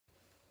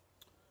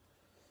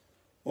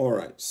All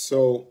right,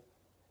 so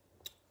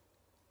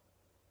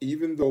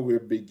even though we're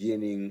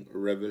beginning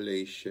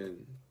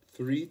Revelation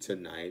 3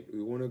 tonight,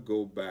 we want to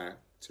go back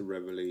to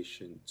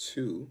Revelation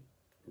 2,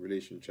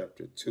 Revelation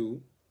chapter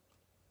 2,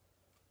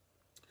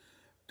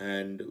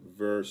 and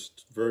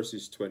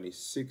verses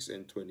 26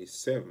 and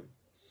 27,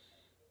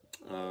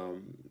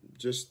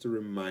 just to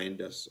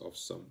remind us of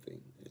something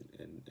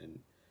and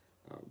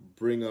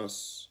bring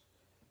us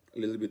a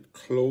little bit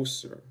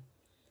closer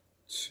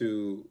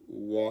to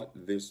what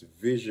this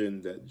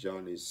vision that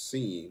John is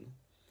seeing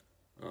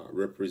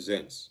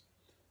represents.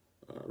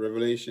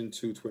 Revelation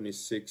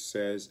 2:26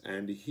 says,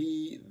 "And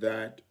he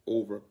that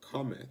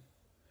overcometh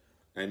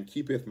and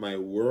keepeth my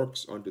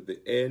works unto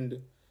the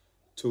end,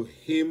 to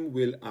him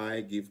will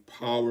I give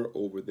power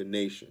over the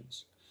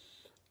nations,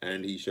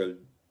 and he shall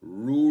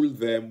rule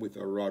them with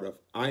a rod of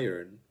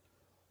iron,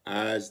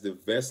 as the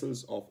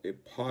vessels of a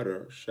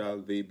potter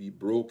shall they be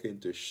broken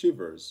to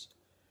shivers,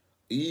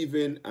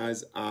 even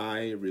as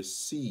I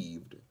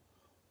received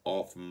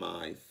of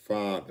my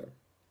Father."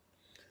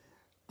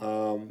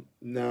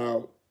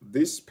 Now,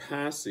 this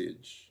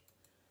passage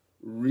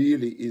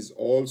really is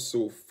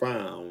also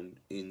found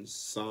in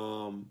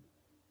Psalm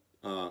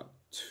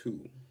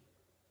 2.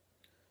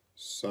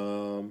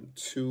 Psalm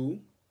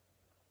 2,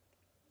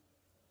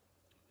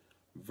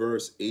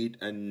 verse 8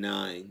 and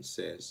 9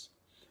 says,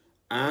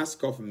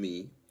 "Ask of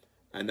me,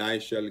 and I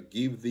shall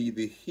give thee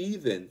the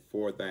heathen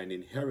for thine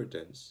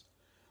inheritance,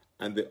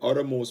 and the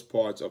uttermost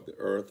parts of the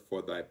earth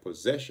for thy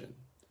possession.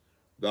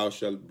 Thou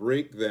shalt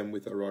break them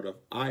with a rod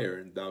of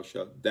iron, thou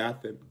shalt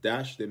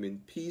dash them in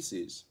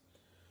pieces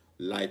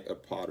like a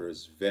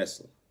potter's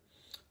vessel."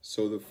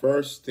 So the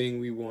first thing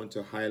we want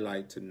to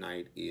highlight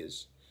tonight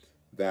is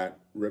that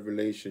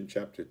Revelation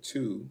chapter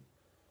 2,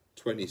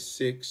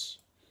 26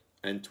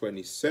 and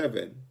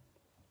 27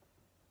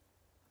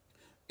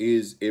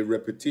 is a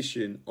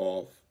repetition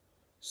of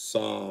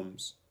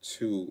Psalms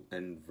 2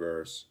 and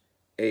verse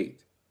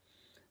 8.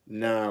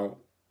 Now,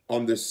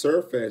 on the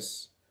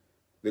surface,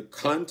 the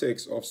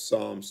context of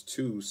Psalms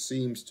 2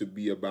 seems to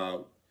be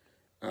about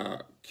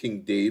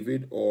King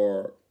David,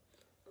 or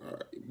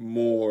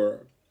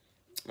more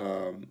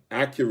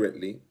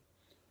accurately,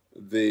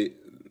 the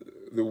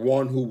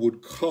one who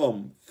would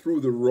come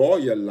through the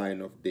royal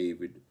line of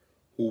David,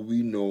 who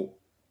we know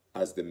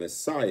as the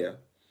Messiah,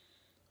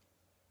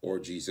 or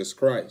Jesus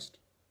Christ.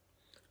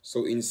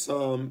 So in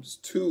Psalms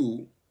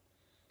 2,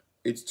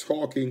 it's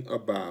talking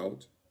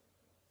about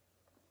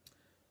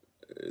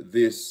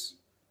this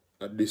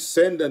a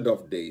descendant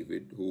of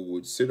David who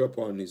would sit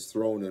upon his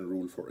throne and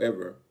rule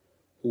forever,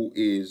 who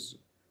is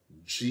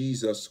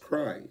Jesus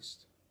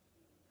Christ.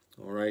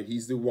 All right,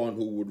 he's the one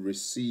who would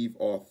receive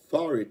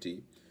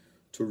authority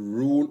to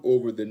rule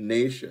over the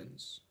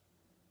nations,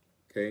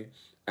 okay,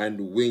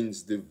 and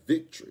wins the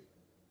victory.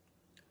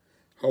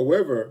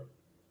 However,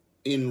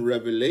 in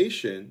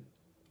Revelation,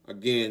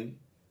 again,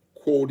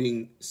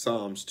 quoting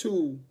Psalms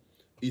 2,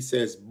 he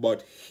says,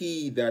 "But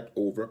he that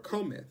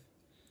overcometh."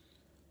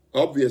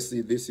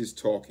 Obviously, this is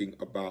talking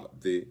about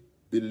the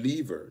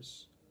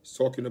believers. It's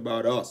talking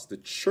about us, the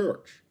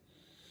church.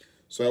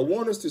 So I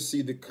want us to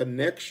see the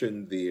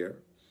connection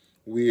there,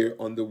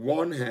 where on the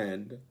one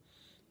hand,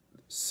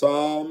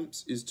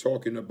 Psalms is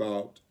talking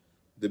about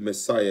the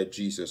Messiah,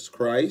 Jesus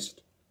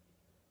Christ.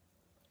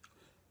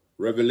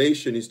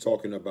 Revelation is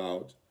talking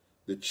about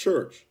the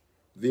church.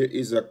 There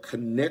is a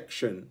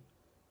connection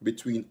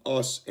between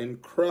us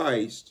and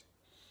Christ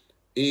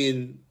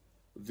in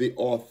the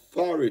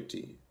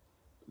authority,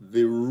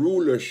 the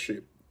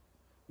rulership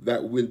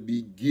that will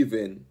be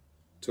given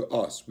to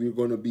us. We're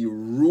going to be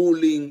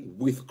ruling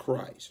with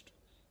Christ.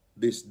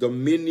 This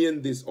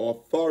dominion, this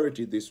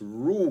authority, this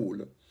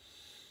rule,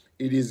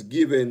 it is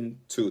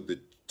given to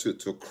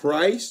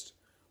Christ,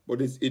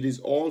 but it is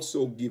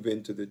also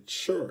given to the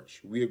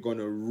church. We are going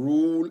to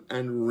rule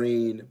and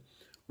reign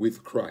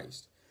with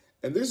Christ.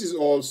 And this is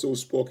also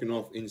spoken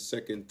of in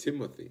 2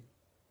 Timothy.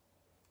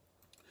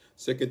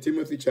 2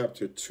 Timothy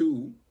chapter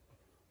 2,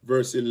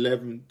 verse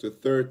 11 to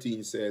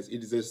 13 says,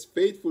 "It is a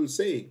faithful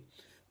saying,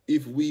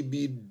 if we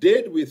be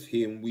dead with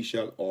him, we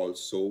shall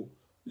also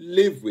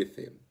live with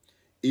him.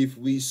 If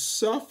we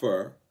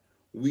suffer,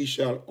 we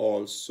shall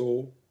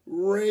also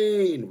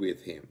reign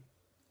with him."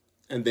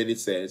 And then it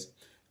says,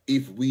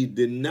 "If we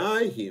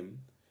deny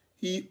him,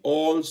 he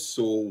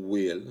also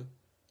will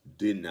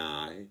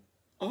deny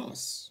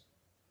us."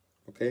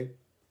 Okay?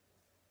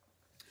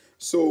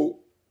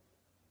 So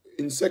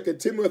in 2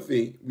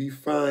 Timothy, we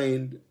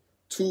find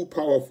two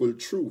powerful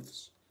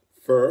truths.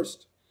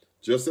 First,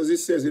 just as it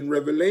says in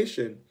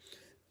Revelation,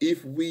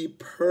 if we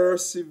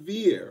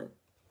persevere,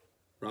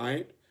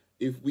 right?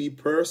 If we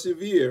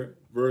persevere,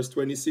 verse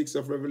 26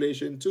 of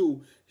Revelation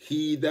 2,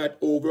 "He that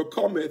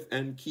overcometh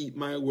and keep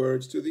my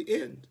words to the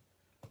end."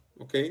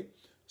 Okay?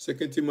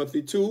 2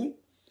 Timothy 2,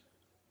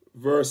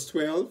 verse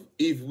 12,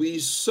 "If we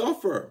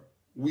suffer,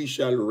 we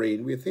shall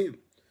reign with him."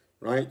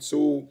 Right?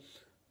 So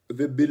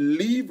the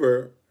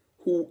believer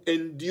who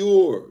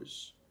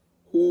endures,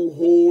 who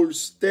holds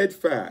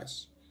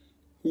steadfast,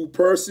 who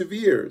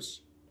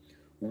perseveres,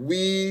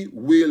 we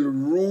will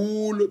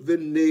rule the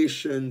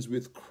nations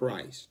with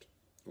Christ.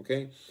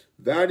 Okay?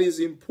 That is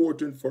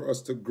important for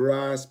us to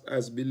grasp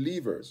as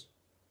believers.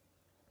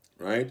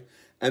 Right?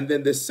 And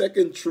then the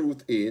second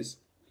truth is,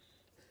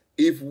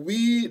 if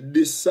we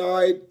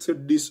decide to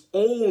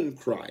disown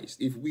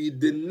Christ, if we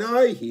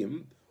deny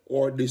him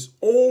or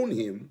disown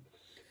him,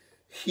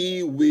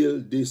 he will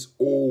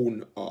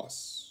disown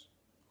us.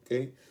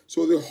 Okay?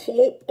 So the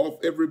hope of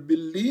every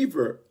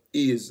believer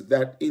is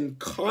that in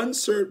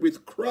concert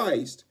with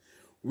Christ,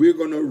 we're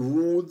going to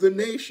rule the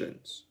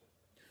nations.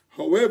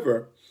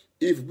 However,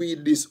 if we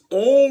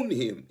disown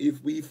him,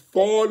 if we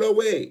fall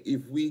away,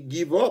 if we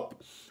give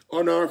up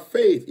on our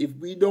faith, if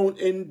we don't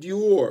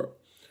endure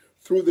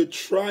through the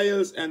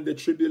trials and the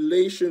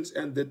tribulations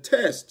and the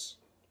tests,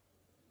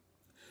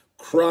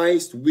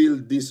 Christ will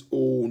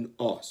disown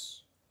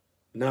us.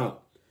 Now,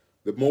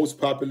 the most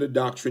popular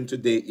doctrine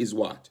today is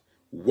what?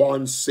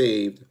 Once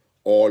saved,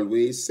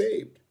 always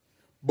saved.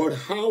 But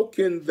how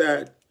can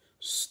that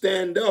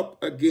stand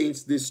up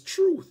against this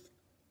truth?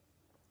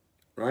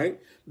 Right?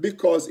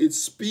 Because it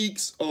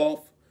speaks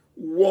of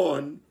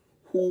one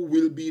who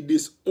will be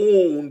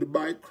disowned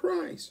by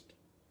Christ.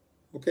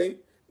 Okay?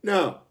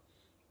 Now,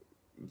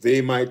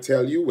 they might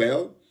tell you,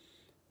 well,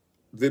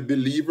 the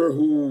believer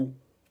who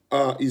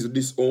is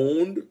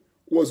disowned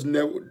who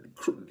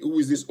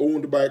is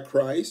disowned by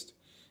Christ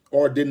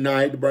or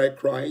denied by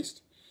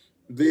Christ,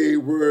 they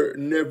were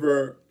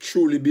never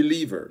truly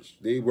believers.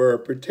 They were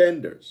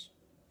pretenders.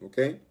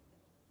 Okay?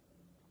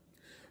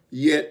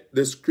 Yet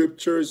the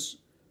scriptures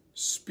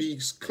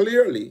speaks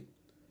clearly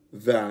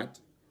that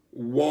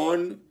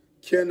one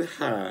can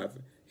have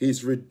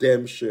his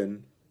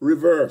redemption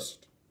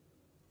reversed.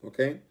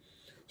 Okay?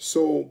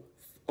 So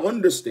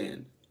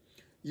understand,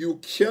 you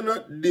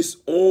cannot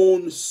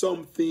disown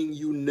something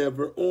you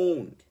never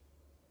owned.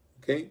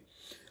 Okay?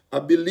 A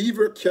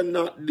believer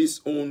cannot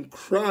disown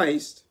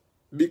Christ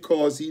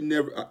because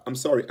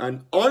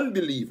an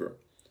unbeliever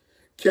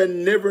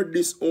can never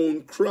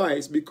disown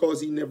Christ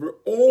because he never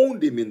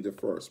owned him in the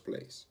first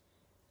place.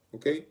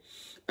 Okay?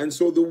 And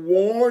so the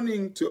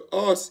warning to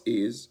us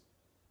is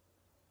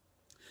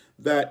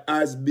that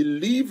as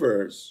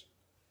believers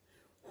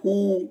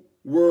who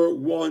were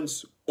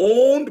once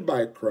owned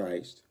by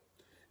Christ,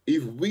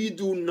 if we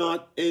do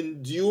not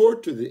endure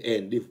to the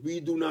end, if we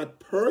do not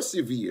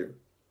persevere,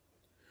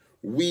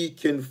 we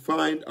can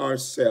find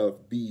ourselves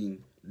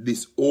being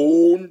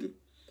disowned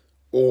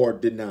or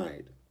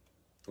denied.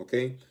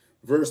 Okay?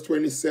 Verse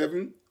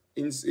 27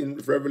 in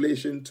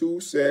Revelation 2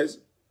 says,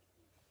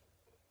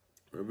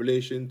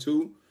 Revelation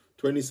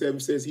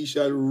 2:27 says, he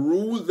shall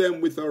rule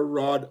them with a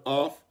rod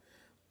of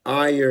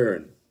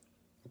iron.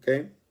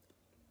 Okay?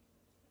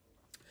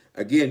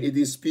 Again, it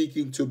is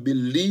speaking to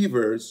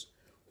believers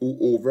who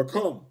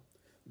overcome,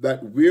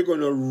 that we're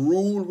going to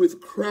rule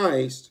with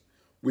Christ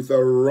with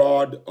a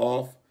rod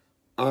of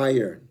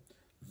iron.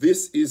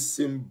 This is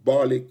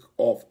symbolic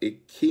of a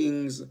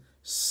king's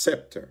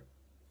scepter.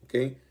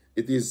 Okay?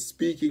 It is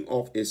speaking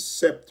of a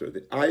scepter.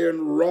 The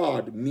iron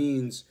rod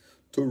means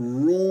to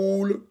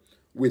rule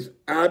with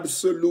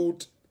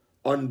absolute,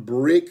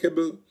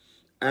 unbreakable,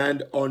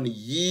 and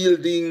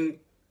unyielding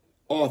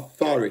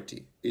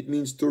authority. It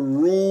means to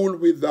rule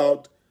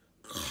without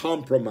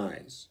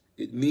compromise.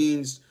 It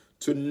means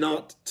to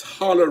not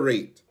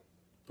tolerate.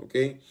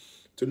 Okay?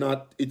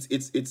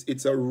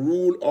 It's a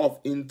rule of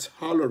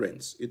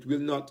intolerance. It will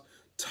not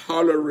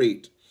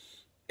tolerate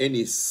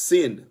any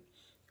sin,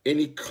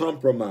 any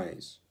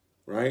compromise,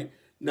 right?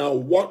 Now,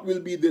 what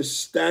will be the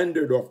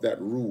standard of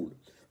that rule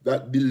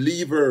that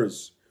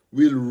believers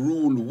will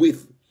rule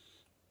with?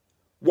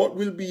 What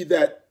will be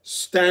that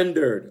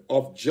standard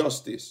of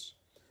justice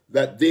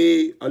that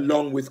they,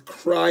 along with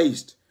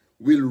Christ,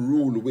 will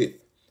rule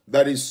with,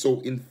 that is so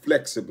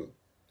inflexible?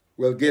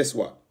 Well, guess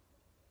what?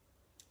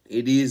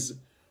 It is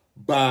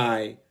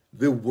by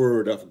the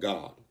Word of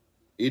God.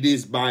 It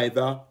is by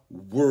the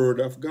Word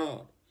of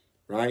God,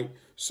 right?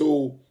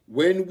 So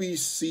when we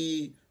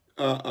see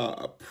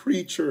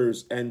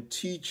preachers and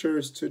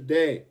teachers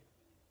today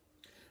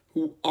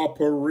who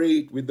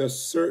operate with a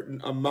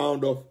certain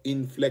amount of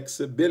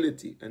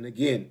inflexibility, and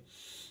again,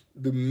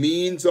 the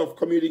means of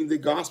communicating the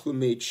gospel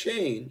may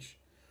change,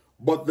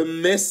 but the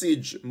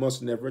message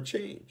must never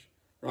change,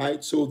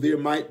 right? So there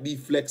might be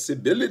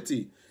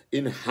flexibility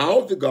in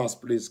how the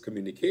gospel is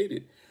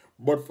communicated,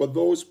 but for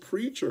those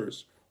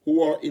preachers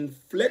who are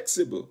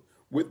inflexible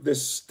with the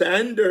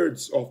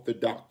standards of the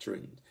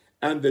doctrine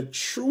and the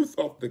truth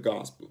of the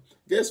gospel,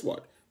 guess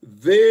what?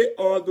 They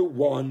are the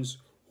ones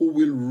who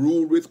will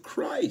rule with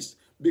Christ,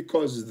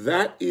 because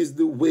that is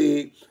the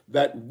way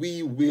that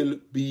we will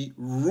be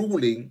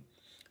ruling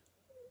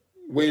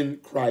when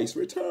Christ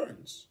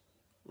returns,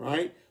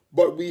 right?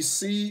 But we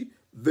see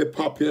the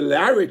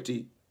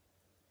popularity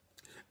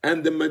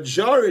and the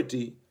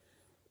majority,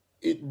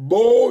 it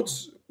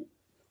bodes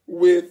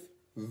with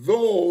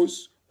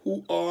those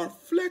who are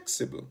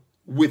flexible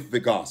with the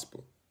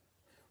gospel.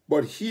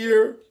 But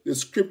here the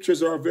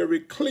scriptures are very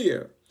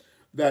clear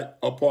that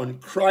upon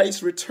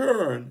Christ's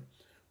return,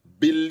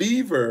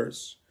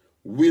 believers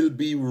will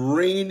be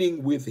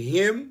reigning with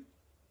him,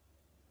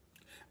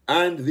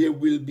 and there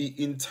will be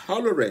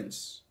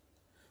intolerance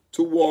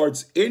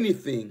towards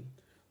anything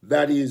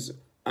that is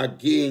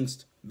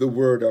against the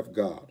word of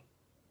God.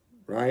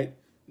 Right?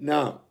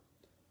 Now,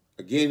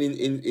 again,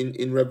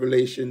 in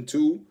Revelation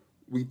 2,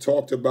 we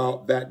talked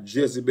about that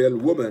Jezebel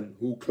woman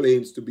who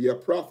claims to be a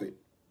prophet.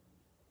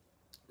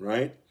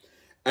 Right?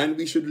 And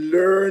we should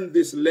learn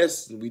this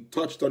lesson. We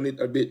touched on it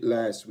a bit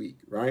last week,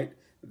 right?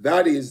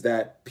 That is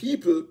that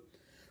people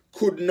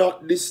could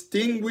not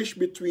distinguish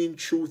between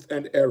truth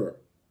and error,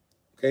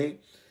 okay?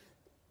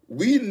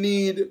 We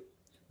need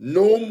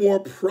no more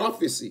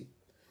prophecy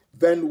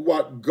than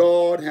what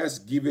God has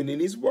given in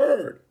his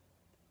word,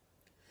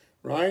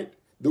 right?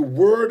 The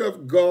word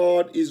of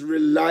God is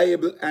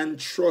reliable and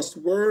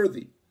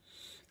trustworthy.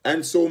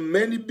 And so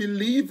many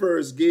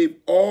believers gave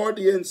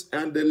audience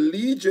and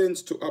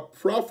allegiance to a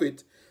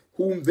prophet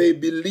whom they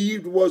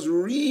believed was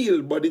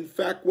real, but in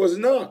fact was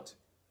not.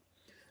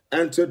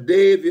 And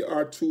today there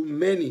are too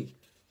many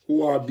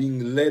who are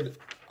being led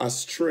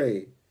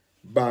astray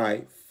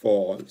by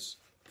false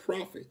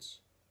prophets.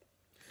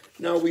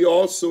 Now, we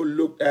also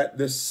looked at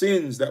the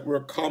sins that were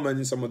common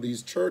in some of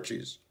these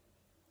churches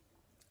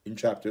in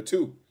chapter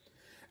 2.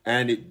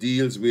 And it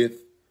deals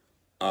with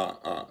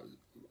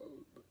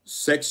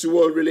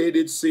sexual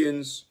related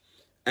sins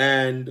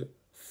and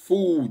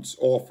foods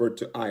offered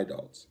to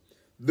idols.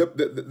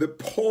 The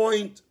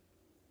point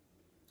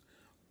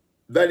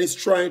that is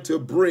trying to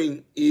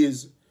bring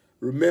is,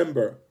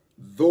 remember,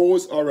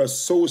 those are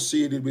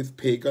associated with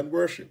pagan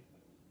worship.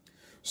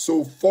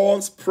 So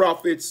false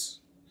prophets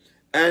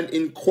and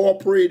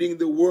incorporating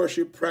the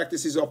worship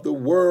practices of the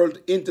world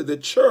into the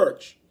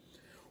church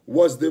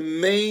was the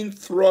main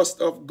thrust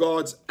of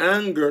God's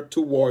anger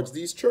towards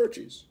these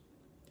churches.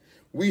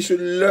 We should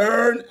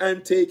learn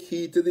and take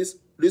heed to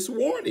this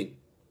warning,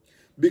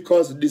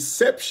 because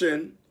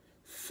deception,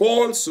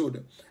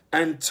 falsehood,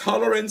 and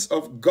tolerance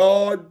of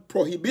God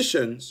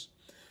prohibitions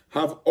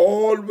have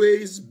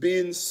always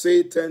been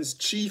Satan's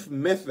chief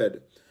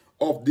method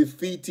of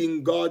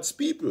defeating God's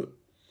people.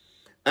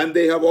 And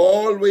they have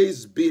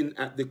always been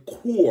at the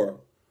core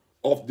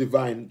of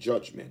divine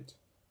judgment.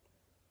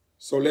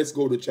 So let's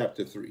go to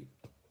chapter 3.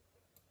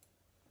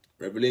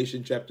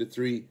 Revelation chapter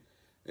 3.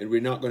 And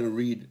we're not going to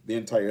read the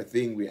entire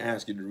thing. We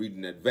ask you to read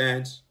in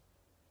advance.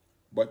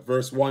 But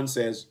verse 1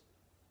 says,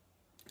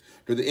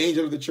 to the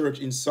angel of the church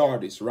in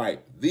Sardis,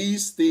 write,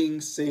 these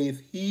things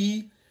saith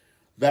he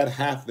that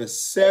hath the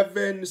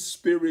 7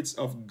 spirits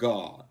of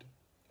God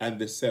and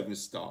the 7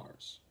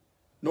 stars.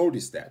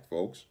 Notice that,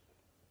 folks.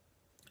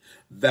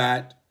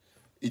 That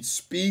it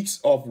speaks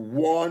of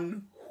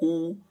one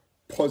who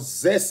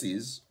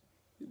possesses,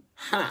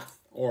 hath,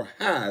 or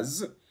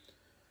has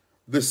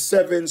the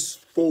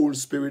 7-fold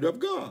Spirit of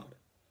God.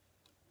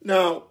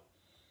 Now,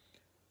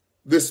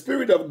 the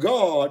Spirit of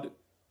God,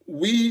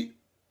 we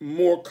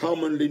more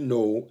commonly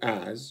know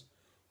as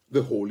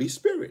the Holy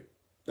Spirit.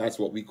 That's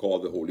what we call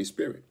the Holy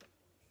Spirit.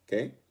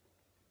 Okay?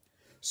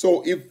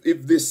 So if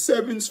the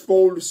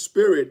 7-fold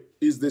Spirit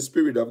is the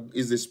Spirit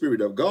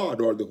of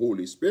God, or the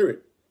Holy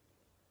Spirit,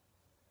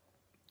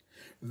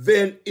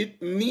 then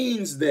it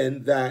means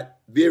then that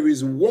there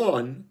is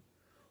one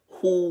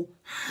who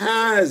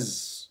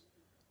has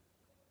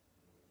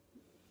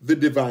the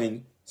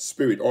divine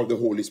Spirit, or the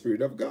Holy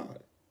Spirit of God.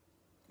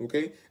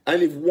 Okay?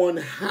 And if one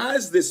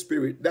has the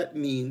Spirit, that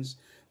means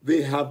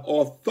they have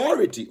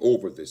authority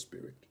over the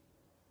Spirit.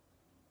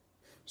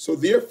 So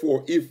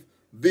therefore, if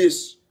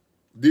this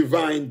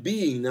divine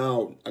being,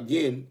 now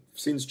again,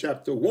 since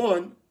chapter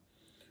 1,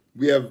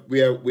 we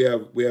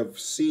have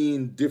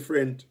seen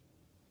different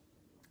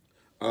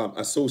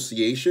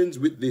associations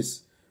with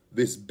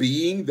this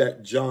being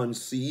that John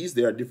sees.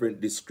 There are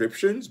different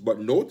descriptions, but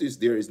notice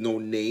there is no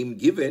name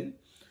given.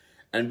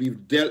 And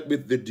we've dealt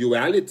with the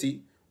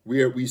duality,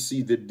 where we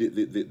see the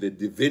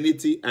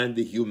divinity and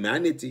the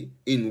humanity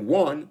in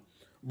one,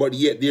 but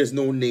yet there's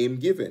no name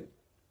given.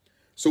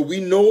 So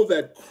we know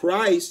that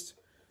Christ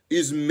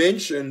is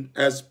mentioned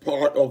as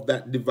part of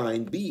that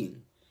divine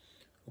being.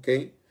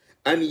 Okay?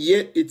 And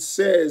yet it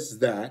says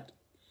that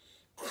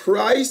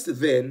Christ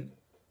then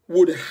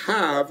would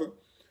have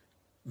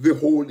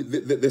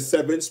the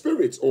 7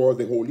 spirits, or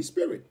the Holy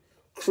Spirit.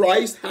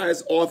 Christ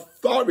has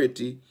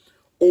authority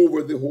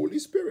over the Holy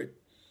Spirit.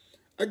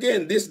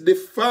 Again, this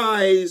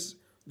defies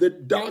the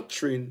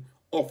doctrine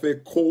of a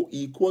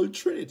co-equal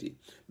Trinity,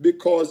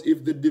 because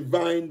if the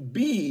divine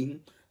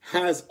being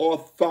has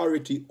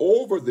authority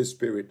over the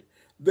Spirit,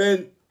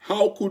 then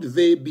how could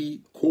they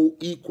be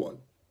co-equal?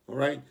 All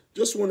right?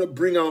 Just want to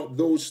bring out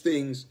those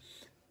things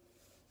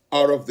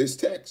out of this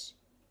text.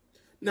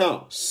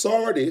 Now,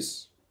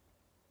 Sardis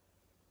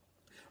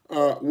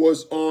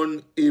was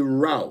on a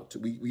route.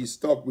 We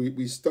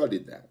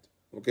studied that.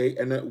 Okay,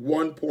 and at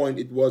one point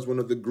it was one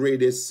of the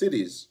greatest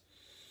cities.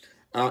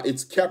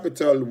 Its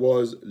capital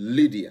was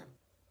Lydia,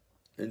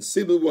 and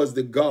Cybele was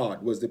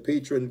the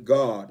patron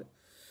god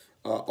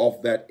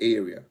of that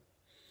area.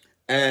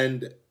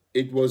 And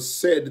it was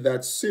said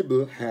that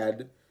Cybele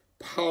had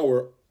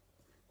power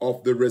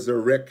of the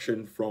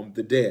resurrection from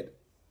the dead.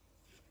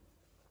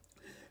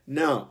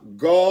 Now,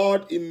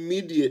 God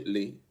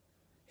immediately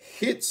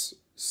hits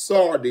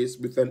Sardis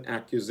with an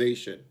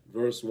accusation.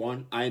 Verse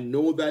 1, I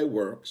know thy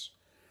works,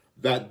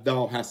 that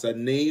thou hast a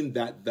name,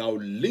 that thou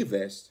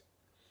livest,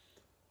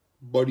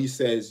 but he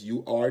says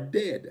you are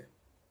dead.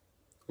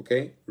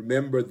 Okay?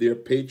 Remember, their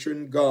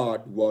patron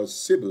god was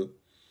Sybil,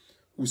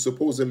 who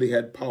supposedly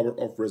had power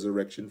of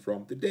resurrection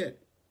from the dead.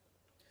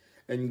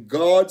 And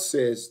God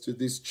says to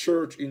this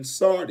church in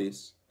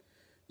Sardis,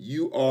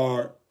 you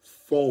are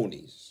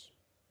phonies.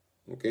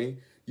 Okay?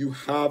 You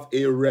have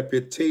a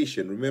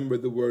reputation. Remember,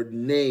 the word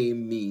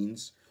name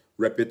means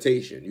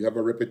reputation. You have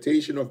a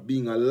reputation of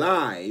being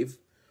alive,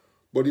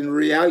 but in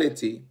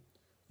reality,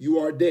 you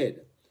are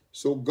dead.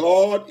 So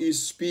God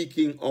is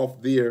speaking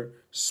of their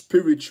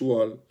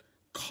spiritual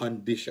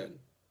condition.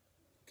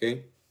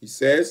 Okay? He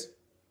says,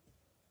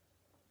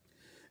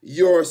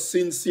 your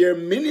sincere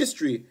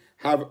ministry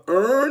have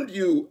earned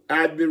you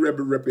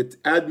admirable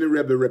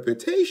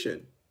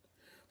reputation.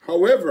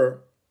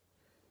 However,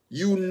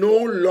 you no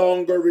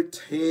longer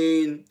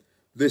retain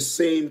the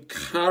same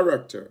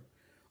character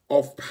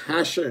of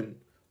passion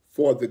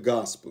for the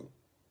gospel.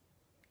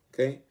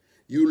 Okay?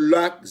 You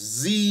lack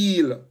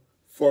zeal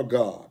for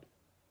God.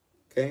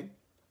 Okay?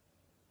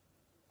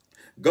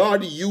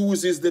 God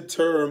uses the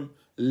terms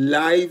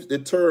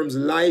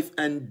life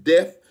and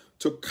death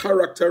to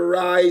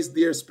characterize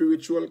their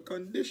spiritual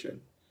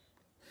condition.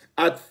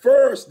 At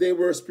first, they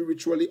were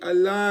spiritually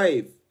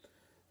alive.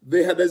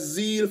 They had a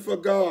zeal for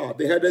God.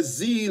 They had a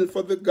zeal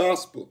for the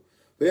gospel.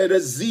 They had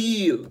a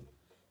zeal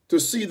to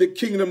see the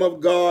kingdom of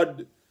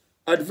God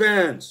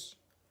advance.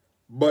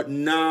 But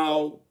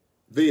now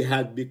they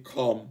had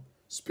become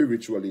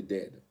spiritually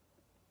dead.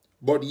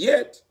 But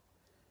yet,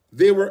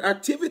 there were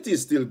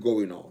activities still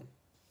going on.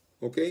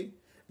 Okay?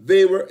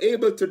 They were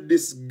able to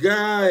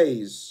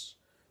disguise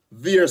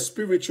their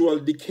spiritual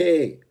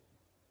decay.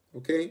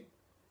 Okay?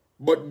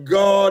 But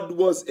God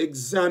was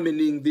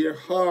examining their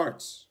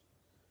hearts.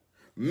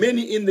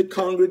 Many in the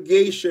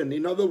congregation,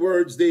 in other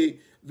words, they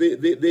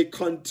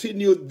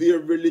continued their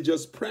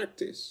religious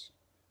practice.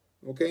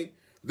 Okay?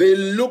 They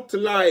looked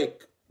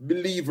like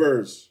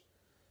believers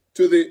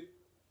to the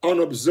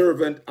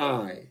unobservant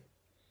eye.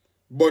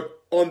 But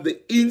on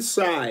the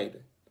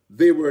inside,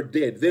 they were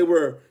dead. They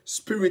were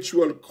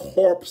spiritual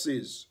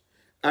corpses,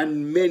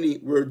 and many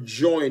were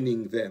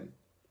joining them.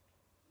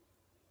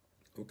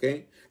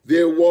 Okay?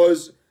 There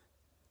was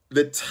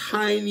the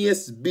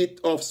tiniest bit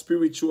of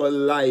spiritual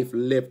life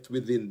left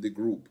within the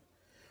group,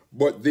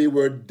 but they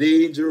were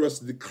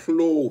dangerously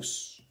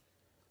close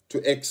to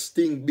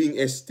being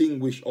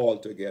extinguished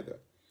altogether.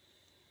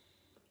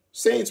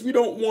 Saints, we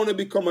don't want to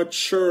become a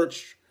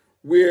church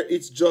where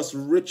it's just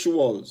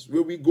rituals,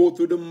 where we go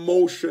through the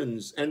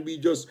motions and we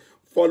just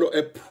follow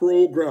a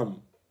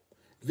program.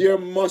 There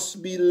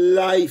must be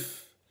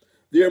life.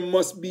 There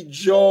must be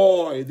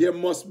joy. There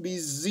must be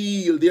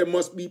zeal. There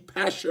must be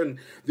passion.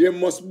 There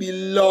must be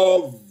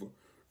love,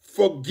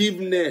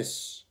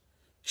 forgiveness,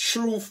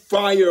 true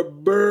fire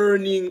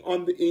burning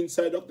on the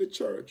inside of the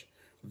church.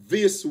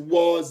 This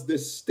was the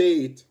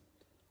state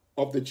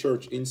of the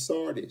church in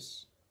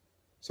Sardis.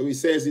 So he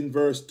says in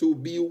verse 2,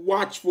 be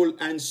watchful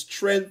and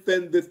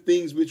strengthen the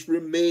things which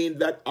remain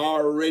that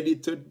are ready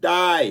to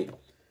die.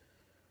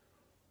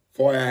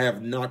 For I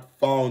have not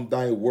found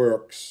thy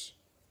works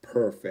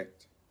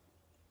perfect.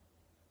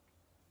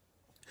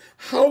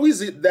 How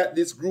is it that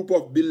this group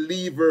of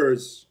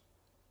believers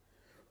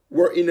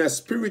were in a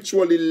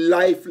spiritually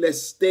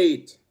lifeless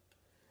state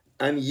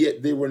and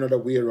yet they were not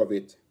aware of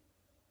it?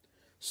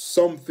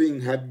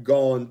 Something had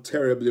gone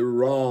terribly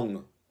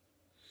wrong,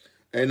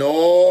 and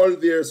all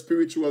their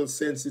spiritual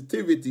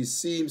sensitivity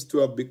seems to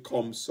have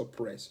become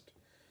suppressed.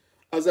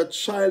 As a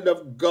child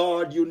of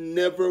God, you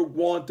never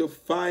want to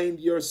find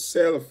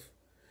yourself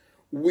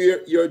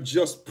where you're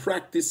just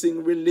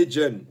practicing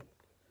religion.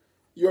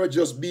 You're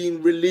just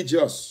being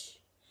religious.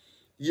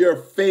 Your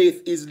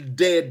faith is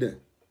dead.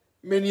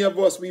 Many of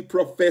us, we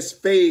profess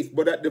faith,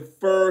 but at the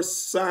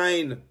first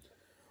sign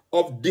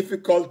of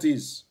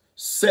difficulties,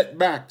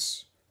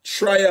 setbacks,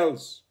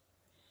 trials,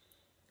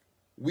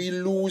 we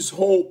lose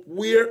hope.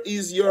 Where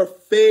is your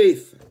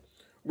faith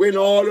when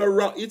all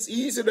around? It's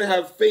easy to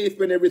have faith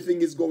when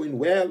everything is going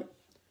well.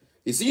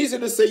 It's easy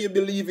to say you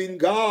believe in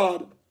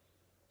God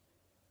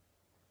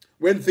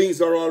when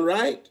things are all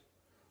right.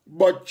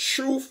 But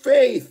true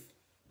faith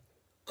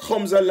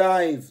comes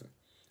alive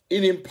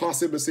in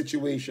impossible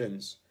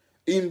situations,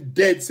 in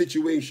dead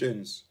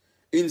situations,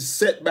 in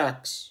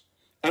setbacks,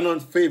 and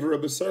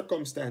unfavorable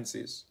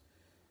circumstances.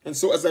 And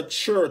so as a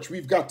church,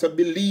 we've got to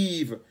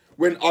believe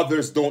when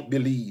others don't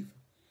believe.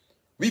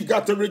 We've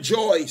got to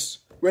rejoice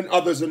when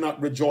others are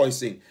not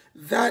rejoicing.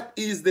 That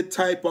is the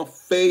type of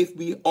faith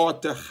we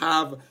ought to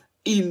have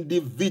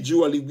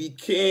individually. We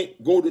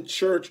can't go to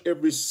church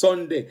every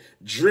Sunday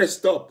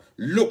dressed up,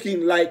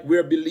 looking like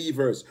we're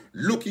believers,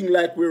 looking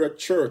like we're a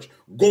church,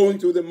 going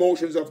through the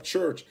motions of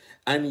church,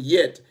 and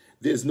yet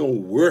there's no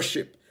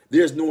worship.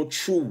 There's no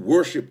true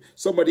worship.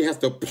 Somebody has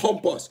to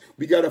pump us.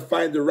 We got to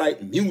find the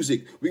right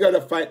music. We got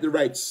to find the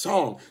right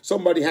song.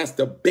 Somebody has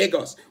to beg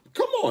us.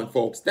 Come on,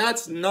 folks. That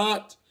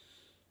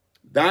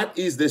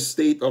is the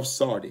state of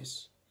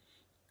Sardis.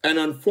 And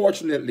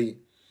unfortunately,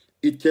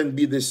 it can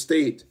be the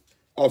state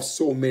of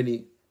so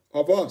many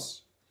of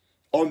us.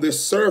 On the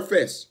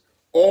surface,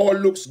 all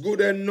looks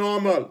good and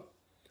normal,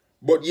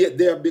 but yet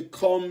they have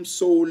become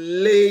so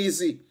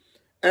lazy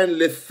and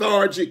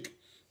lethargic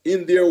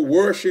in their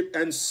worship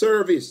and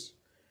service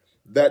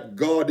that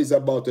God is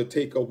about to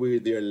take away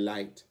their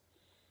light.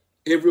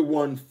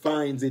 Everyone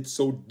finds it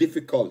so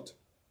difficult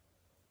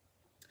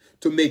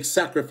to make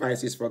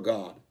sacrifices for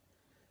God.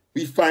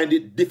 We find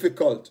it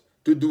difficult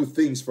to do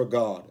things for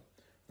God.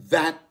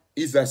 That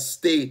is a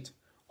state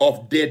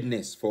of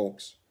deadness,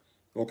 folks.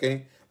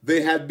 Okay?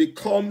 They had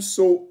become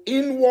so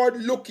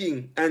inward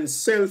looking and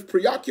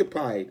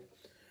self-preoccupied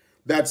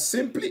that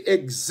simply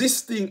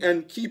existing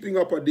and keeping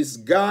up a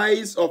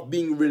disguise of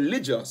being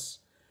religious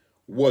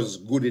was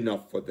good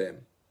enough for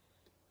them.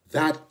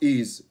 That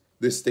is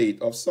the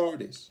state of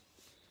Sardis.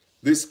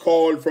 This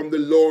call from the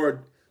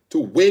Lord to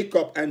wake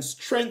up and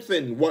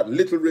strengthen what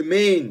little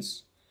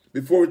remains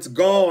before it's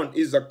gone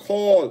is a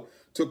call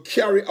to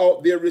carry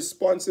out their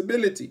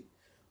responsibility.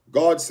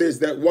 God says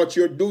that what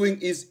you're doing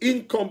is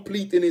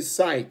incomplete in His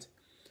sight.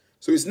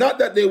 So it's not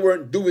that they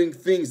weren't doing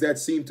things that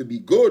seemed to be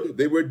good.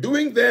 They were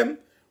doing them,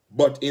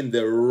 but in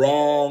the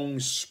wrong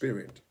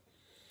spirit.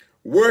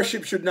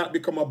 Worship should not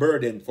become a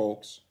burden,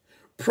 folks.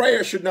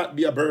 Prayer should not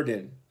be a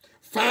burden.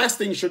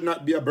 Fasting should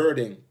not be a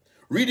burden.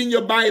 Reading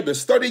your Bible,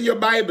 studying your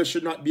Bible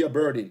should not be a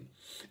burden.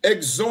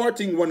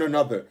 Exhorting one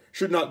another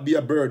should not be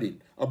a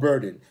burden.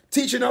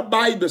 Teaching a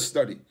Bible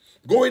study,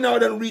 going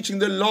out and reaching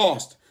the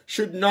lost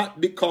should not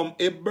become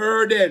a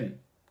burden.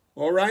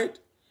 All right?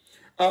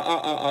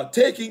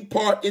 Taking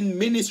part in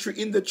ministry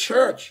in the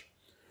church,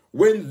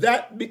 when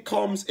that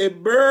becomes a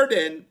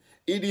burden,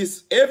 it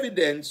is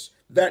evidence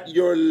that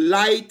your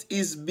light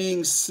is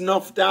being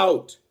snuffed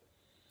out.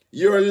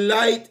 Your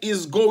light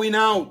is going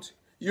out.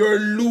 You're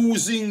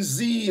losing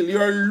zeal.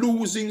 You're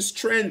losing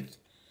strength.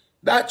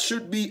 That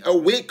should be a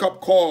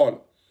wake-up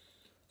call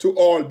to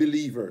all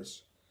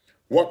believers.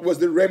 What was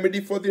the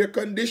remedy for their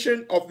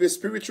condition of the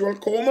spiritual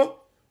coma?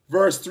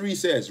 Verse 3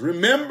 says,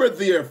 remember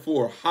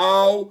therefore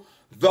how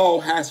thou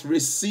hast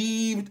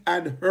received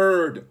and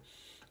heard,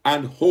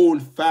 and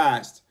hold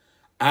fast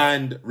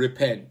and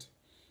repent.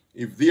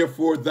 If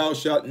therefore thou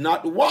shalt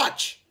not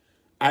watch,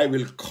 I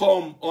will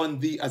come on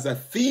thee as a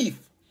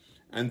thief,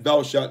 and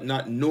thou shalt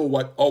not know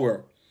what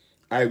hour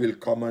I will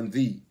come on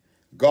thee.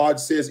 God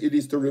says it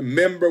is to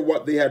remember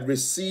what they had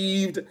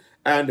received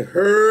and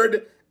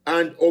heard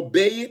and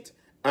obey it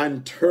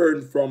and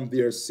turn from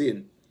their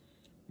sin.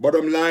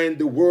 Bottom line,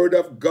 the word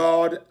of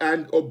God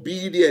and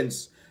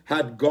obedience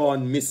had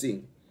gone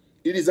missing.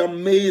 It is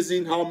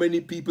amazing how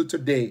many people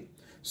today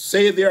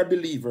say they are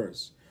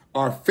believers,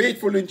 are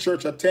faithful in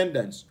church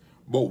attendance,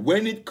 but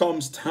when it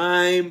comes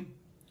time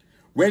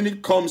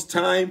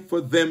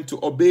for them to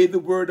obey the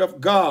word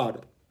of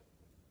God,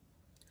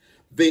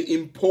 they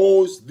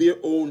impose their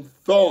own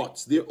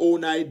thoughts, their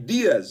own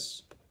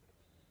ideas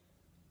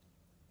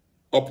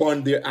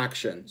upon their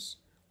actions.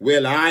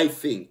 Well, I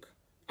think,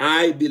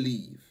 I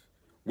believe,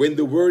 when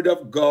the word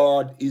of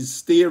God is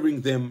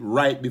staring them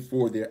right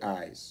before their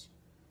eyes.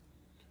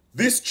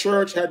 This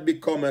church had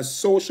become a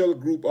social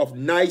group of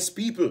nice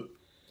people,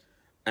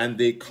 and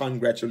they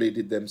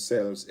congratulated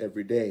themselves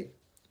every day.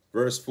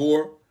 Verse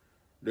 4,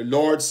 the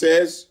Lord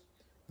says,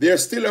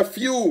 there's still a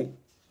few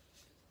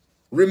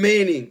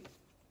remaining.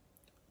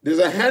 There's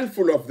a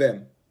handful of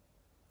them.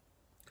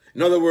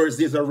 In other words,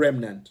 there's a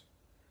remnant.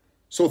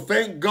 So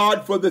thank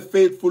God for the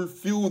faithful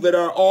few that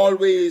are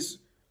always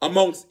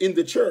amongst in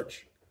the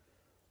church.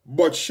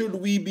 But should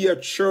we be a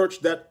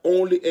church that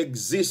only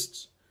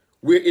exists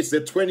where it's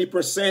the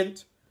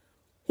 20%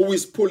 who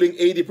is pulling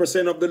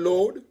 80% of the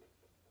load?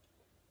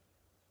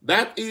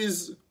 That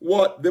is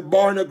what the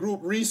Barna Group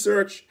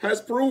research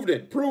has proved.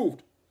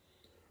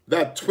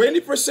 That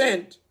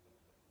 20%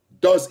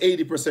 does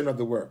 80% of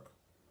the work.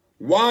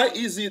 Why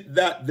is it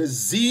that the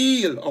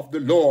zeal of the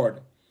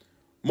Lord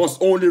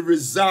must only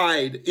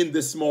reside in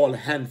the small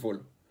handful,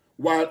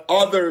 while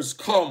others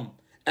come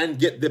and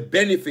get the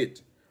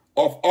benefit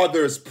of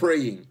others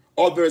praying,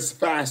 others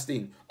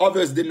fasting,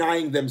 others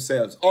denying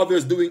themselves,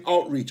 others doing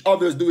outreach,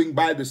 others doing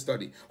Bible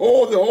study?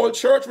 Oh, the whole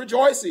church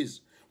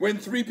rejoices when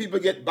 3 people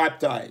get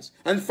baptized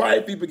and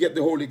 5 people get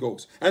the Holy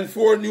Ghost and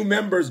 4 new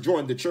members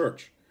join the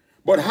church.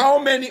 But how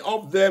many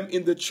of them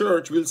in the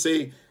church will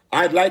say,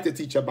 I'd like to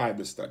teach a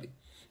Bible study.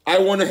 I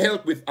want to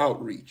help with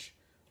outreach.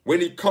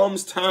 When it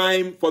comes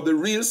time for the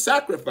real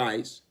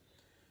sacrifice,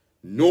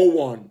 no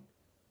one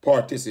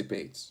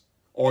participates,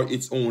 or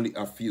it's only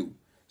a few.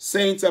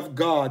 Saints of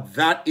God,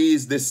 that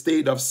is the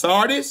state of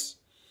Sardis,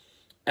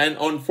 and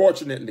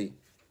unfortunately,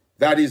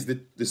 that is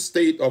the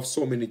state of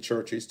so many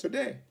churches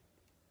today.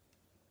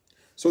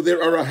 So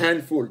there are a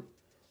handful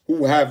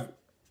who have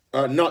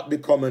not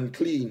become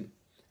unclean,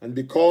 and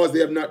because they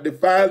have not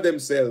defiled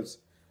themselves,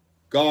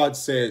 God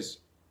says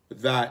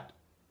that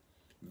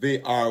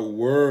they are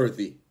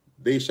worthy.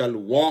 They shall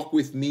walk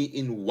with me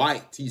in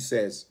white, he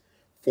says,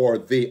 for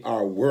they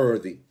are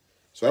worthy.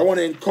 So I want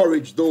to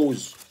encourage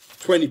those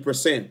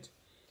 20%.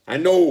 I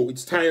know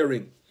it's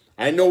tiring.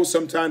 I know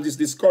sometimes it's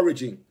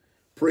discouraging,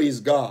 praise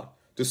God,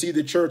 to see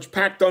the church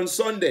packed on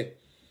Sunday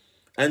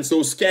and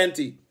so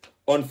scanty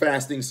on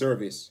fasting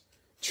service.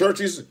 Church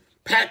is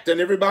packed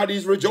and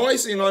everybody's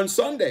rejoicing on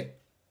Sunday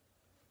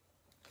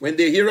when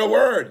they hear a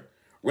word,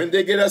 when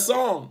they get a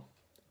song.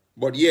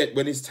 But yet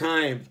when it's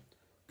time,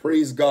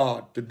 praise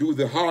God, to do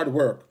the hard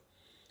work,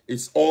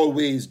 it's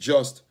always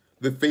just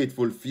the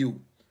faithful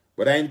few.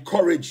 But I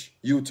encourage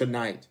you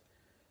tonight,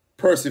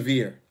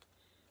 persevere,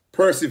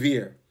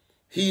 persevere.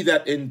 He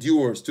that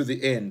endures to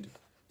the end,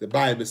 the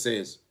Bible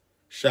says,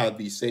 shall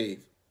be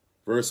saved.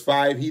 Verse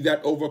 5, he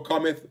that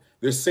overcometh,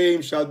 the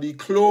same shall be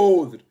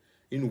clothed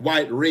in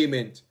white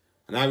raiment,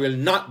 and I will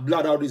not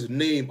blot out his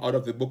name out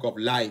of the book of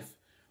life,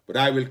 but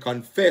I will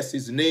confess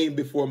his name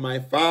before my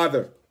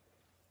Father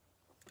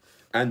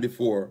and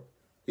before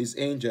his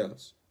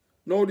angels.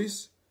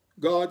 Notice,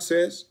 God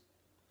says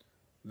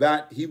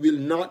that he will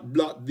not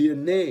blot their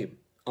name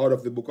out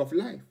of the book of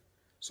life.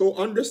 So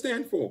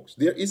understand, folks,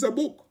 there is a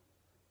book.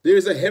 There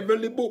is a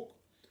heavenly book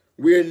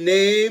where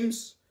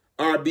names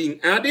are being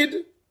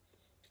added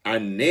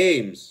and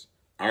names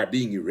are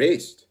being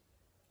erased.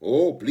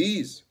 Oh,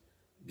 please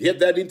get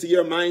that into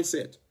your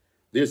mindset.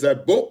 There's a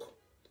book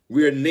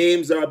where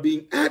names are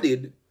being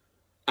added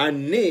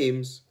and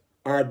names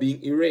are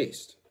being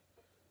erased.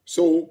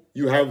 So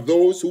you have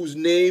those whose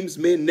names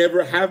may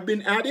never have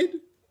been added.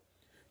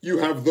 You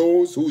have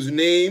those whose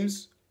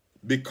names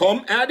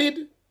become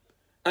added.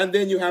 And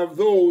then you have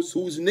those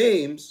whose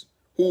names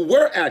who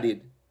were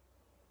added,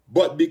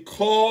 but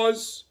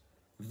because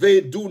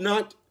they do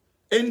not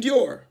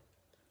endure,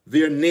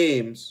 their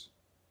names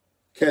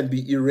can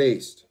be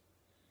erased.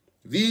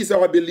 These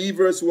are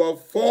believers who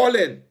have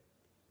fallen,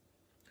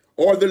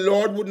 or the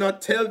Lord would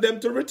not tell them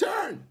to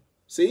return.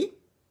 See?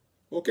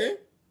 Okay?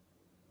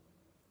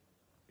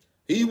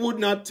 He would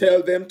not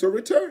tell them to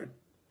return.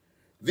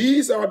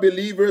 These are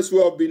believers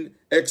who have been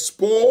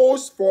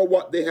exposed for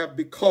what they have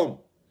become.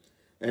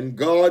 And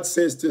God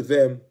says to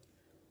them,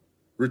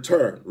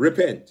 return,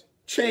 repent,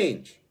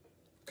 change.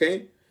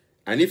 Okay?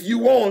 And if you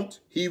won't,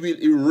 he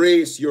will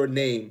erase your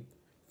name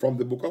from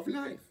the book of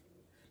life.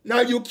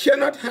 Now, you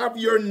cannot have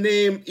your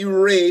name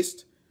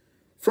erased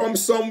from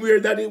somewhere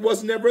that it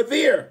was never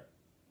there.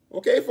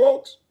 Okay,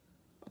 folks?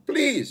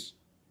 Please.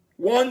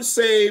 Once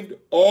saved,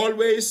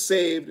 always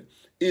saved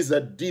is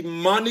a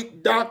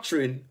demonic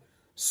doctrine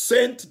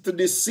sent to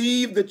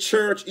deceive the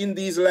church in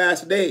these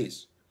last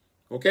days.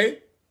 Okay?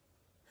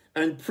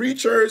 And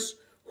preachers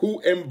who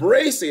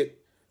embrace it,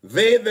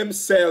 they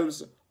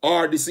themselves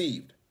are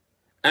deceived.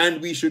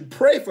 And we should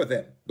pray for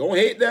them. Don't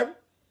hate them.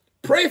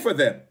 Pray for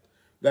them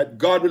that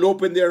God will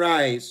open their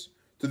eyes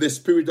to the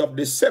spirit of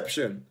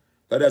deception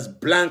that has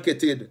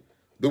blanketed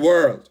the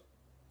world.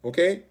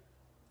 Okay?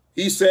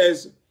 He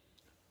says,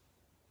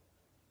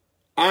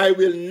 I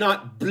will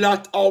not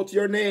blot out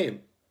your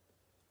name.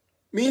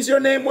 Means your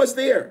name was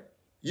there.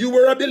 You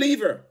were a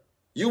believer.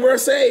 You were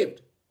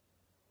saved.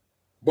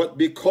 But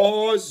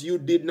because you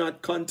did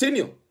not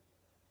continue,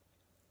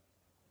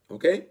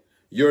 okay,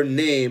 your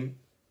name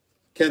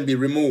can be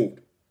removed.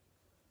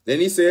 Then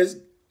he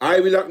says, I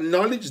will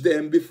acknowledge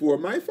them before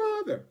my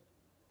Father.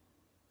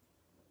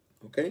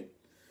 Okay?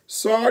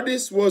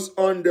 Sardis was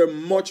under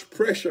much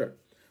pressure.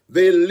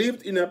 They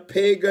lived in a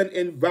pagan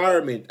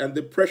environment, and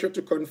the pressure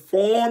to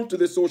conform to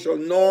the social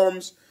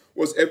norms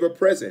was ever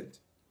present.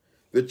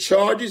 The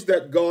charges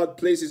that God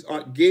places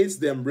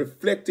against them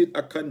reflected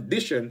a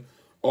condition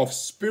of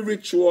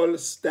spiritual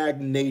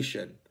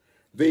stagnation.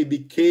 They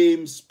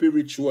became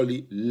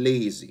spiritually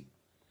lazy.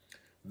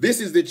 This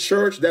is the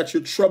church that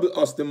should trouble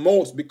us the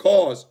most,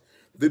 because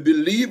the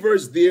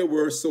believers there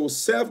were so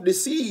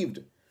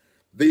self-deceived.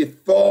 They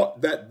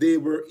thought that they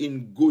were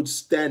in good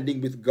standing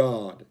with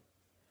God.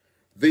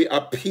 They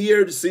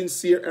appeared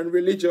sincere and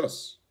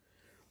religious.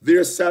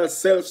 Their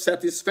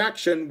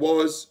self-satisfaction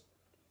was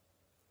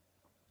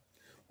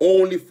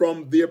only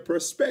from their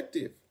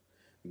perspective.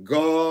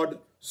 God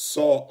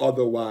saw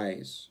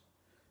otherwise.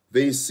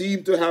 They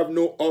seemed to have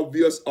no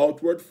obvious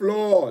outward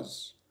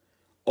flaws.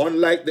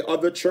 Unlike the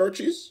other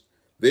churches,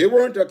 they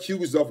weren't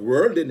accused of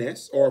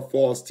worldliness or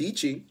false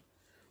teaching,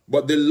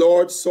 but the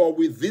Lord saw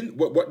within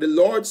what the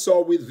Lord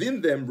saw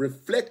within them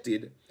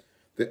reflected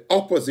the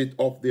opposite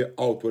of their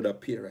outward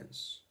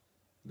appearance.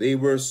 They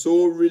were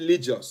so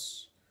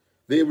religious.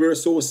 They were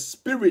so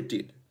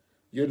spirited.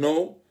 You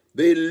know,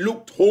 they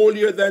looked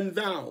holier than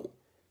thou.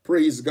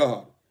 Praise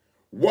God.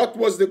 What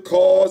was the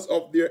cause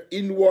of their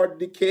inward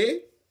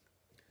decay?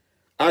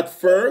 At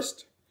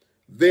first,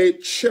 they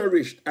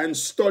cherished and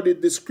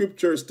studied the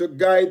scriptures to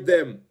guide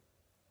them.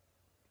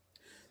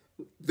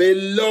 They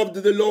loved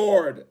the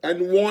Lord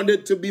and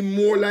wanted to be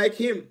more like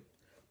him.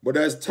 But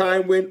as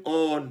time went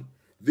on,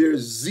 their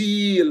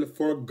zeal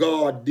for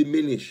God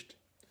diminished.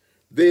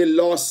 They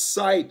lost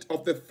sight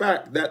of the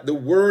fact that the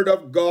word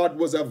of God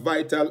was a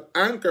vital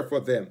anchor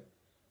for them.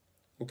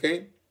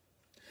 Okay?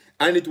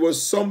 and it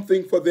was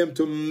something for them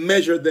to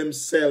measure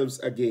themselves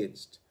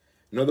against.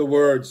 In other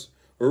words,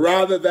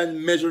 rather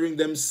than measuring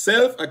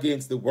themselves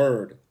against the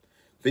word,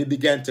 they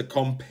began to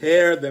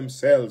compare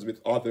themselves with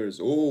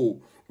others.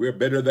 Oh, we're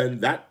better than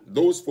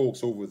those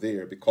folks over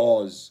there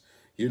because,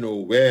 our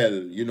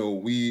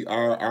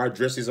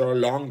dresses are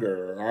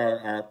longer,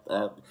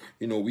 our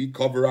we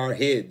cover our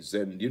heads,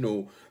 and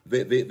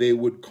they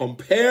would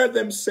compare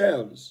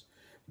themselves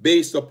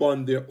based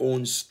upon their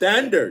own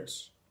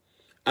standards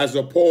as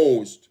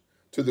opposed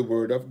to the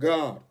word of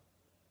God,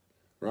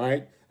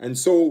 right? And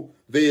so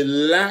they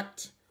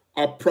lacked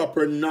a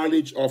proper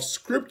knowledge of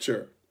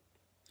Scripture,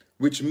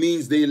 which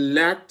means they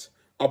lacked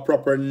a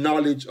proper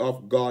knowledge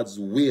of God's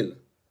will.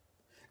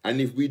 And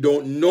if we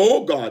don't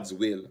know God's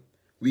will,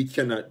 we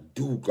cannot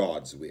do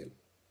God's will.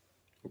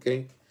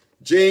 Okay?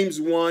 James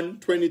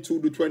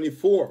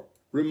 1:22-24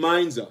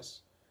 reminds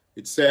us.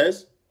 It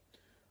says,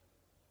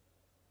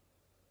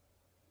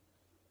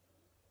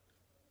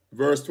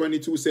 verse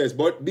 22 says,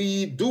 "But be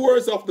ye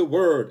doers of the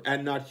word,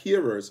 and not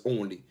hearers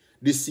only,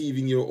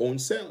 deceiving your own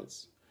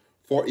selves.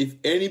 For if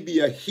any be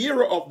a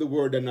hearer of the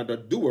word and not a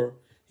doer,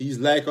 he is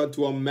like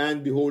unto a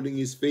man beholding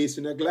his face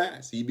in a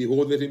glass. He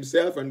beholdeth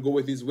himself and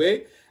goeth his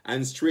way,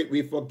 and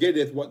straightway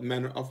forgetteth what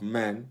manner of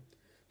man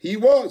he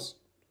was."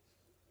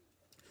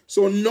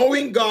 So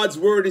knowing God's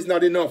word is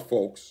not enough,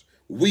 folks.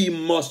 We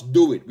must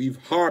do it. We've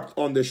harped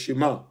on the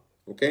Shema,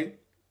 okay?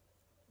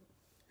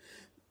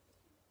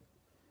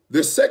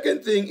 The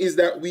second thing is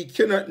that we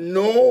cannot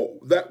know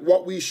that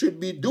what we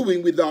should be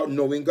doing without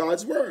knowing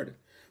God's word.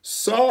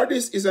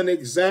 Sardis is an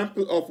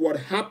example of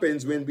what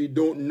happens when we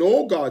don't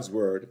know God's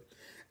word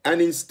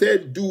and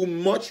instead do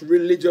much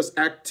religious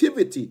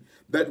activity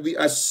that we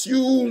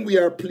assume we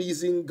are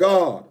pleasing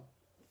God.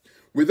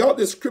 Without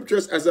the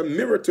scriptures as a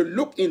mirror to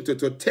look into,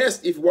 to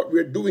test if what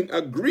we're doing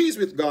agrees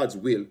with God's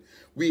will,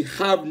 we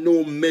have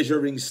no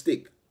measuring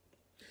stick.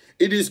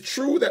 It is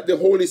true that the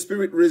Holy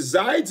Spirit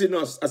resides in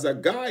us as a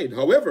guide.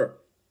 However,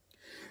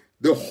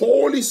 the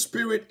Holy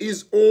Spirit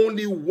is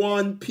only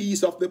one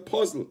piece of the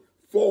puzzle.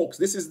 Folks,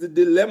 this is the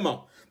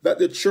dilemma that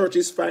the church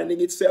is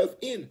finding itself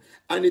in.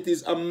 And it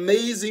is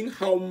amazing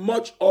how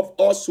much of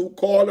us who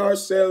call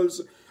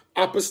ourselves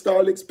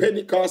apostolics,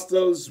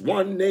 Pentecostals,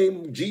 one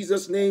name,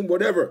 Jesus name,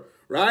 whatever,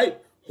 right?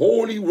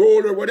 Holy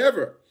roller,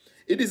 whatever.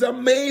 It is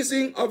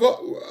amazing.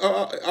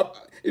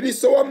 It is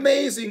so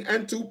amazing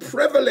and too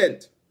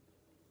prevalent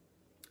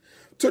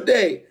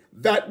today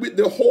that with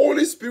the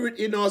Holy Spirit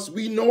in us,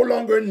 we no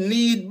longer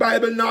need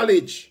Bible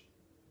knowledge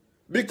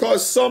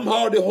because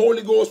somehow the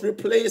Holy Ghost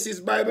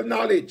replaces Bible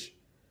knowledge,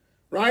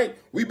 right?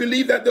 We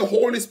believe that the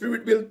Holy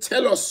Spirit will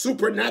tell us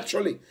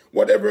supernaturally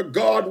whatever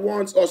God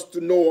wants us to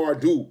know or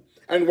do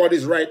and what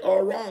is right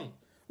or wrong.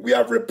 We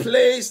have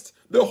replaced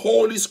the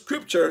Holy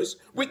Scriptures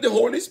with the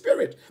Holy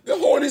Spirit. The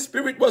Holy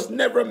Spirit was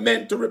never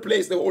meant to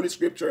replace the Holy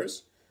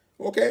Scriptures,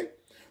 okay?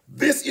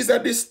 This is a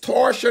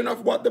distortion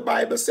of what the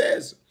Bible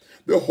says.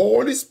 The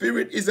Holy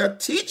Spirit is a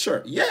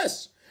teacher,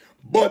 yes,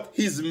 but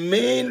his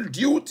main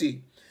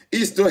duty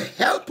is to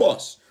help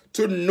us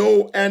to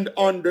know and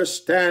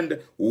understand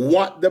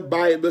what the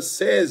Bible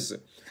says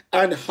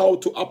and how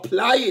to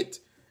apply it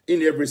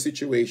in every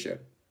situation,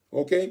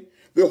 okay?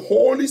 The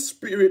Holy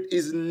Spirit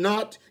is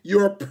not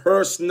your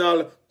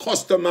personal,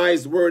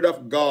 customized word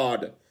of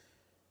God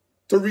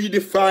to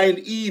redefine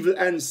evil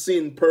and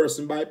sin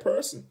person by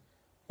person,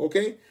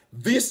 okay?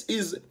 This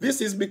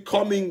is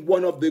becoming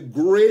one of the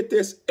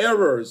greatest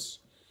errors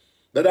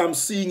that I'm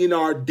seeing in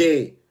our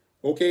day,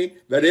 okay?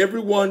 That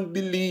everyone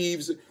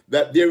believes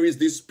that there is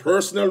this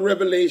personal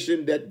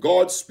revelation that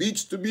God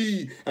speaks to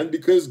me, and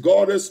because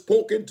God has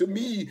spoken to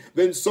me,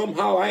 then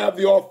somehow I have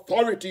the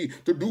authority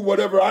to do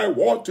whatever I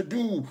want to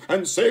do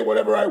and say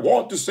whatever I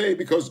want to say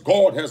because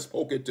God has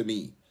spoken to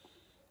me,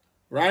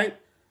 right?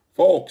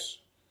 Folks,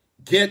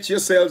 get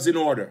yourselves in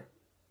order.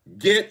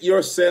 Get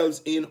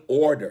yourselves in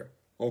order.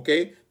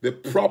 Okay, the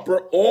proper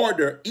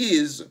order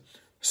is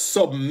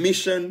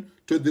submission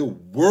to the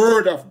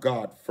word of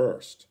God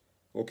first.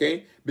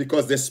 Okay,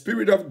 because the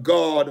Spirit of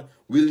God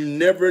will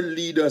never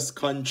lead us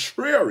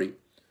contrary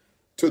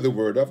to the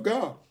word of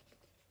God.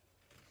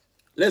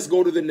 Let's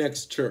go to the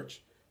next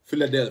church,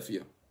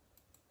 Philadelphia.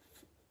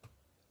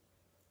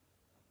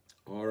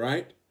 All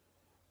right,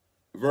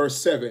 verse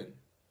 7.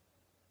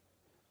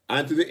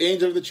 "And to the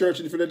angel of the church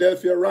in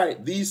Philadelphia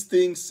write, These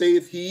things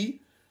saith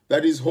he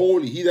that is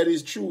holy, he that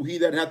is true, he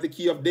that hath the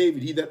key of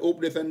David, he that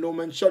openeth and no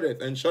man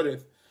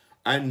shutteth,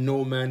 and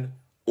no man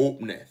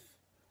openeth.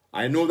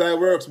 I know thy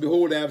works,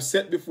 behold, I have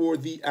set before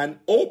thee an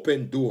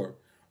open door,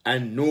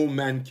 and no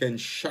man can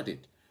shut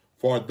it.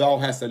 For thou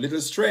hast a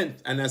little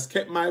strength, and hast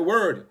kept my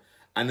word,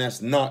 and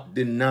hast not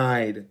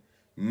denied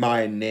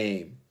my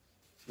name."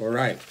 All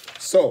right,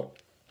 so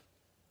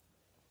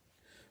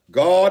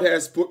God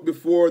has put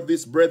before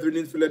this brethren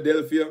in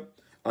Philadelphia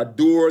a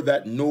door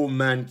that no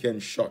man can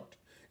shut.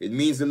 It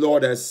means the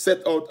Lord has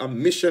set out a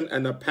mission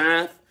and a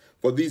path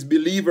for these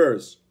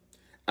believers,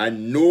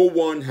 and no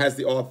one has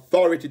the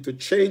authority to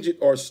change it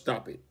or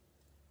stop it.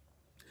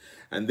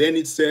 And then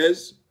it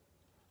says,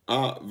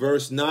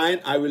 Verse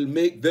 9, I will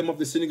make them of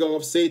the synagogue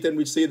of Satan,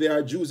 which say they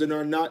are Jews and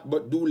are not,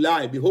 but do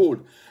lie.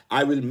 Behold,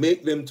 I will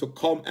make them to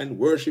come and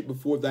worship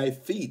before thy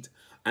feet,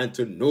 and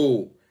to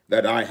know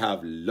that I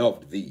have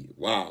loved thee.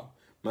 Wow,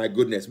 my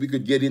goodness, we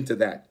could get into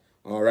that,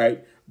 all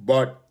right?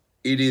 But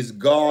it is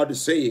God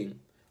saying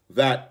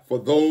that for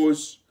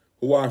those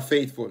who are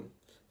faithful,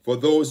 for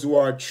those who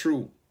are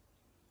true,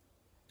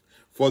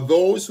 for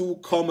those who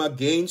come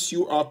against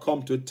you or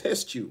come to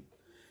test you,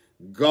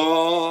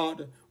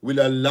 God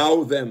will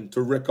allow them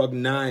to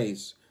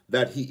recognize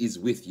that he is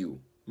with you.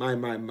 My.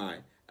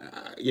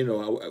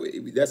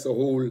 That's a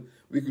whole,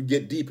 we could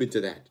get deep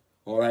into that.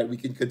 All right, we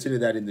can continue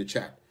that in the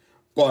chat.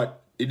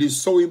 But it is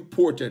so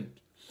important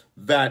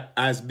that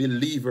as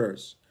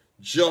believers,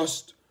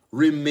 just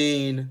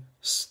remain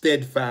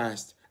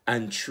steadfast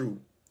and true.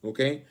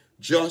 Okay?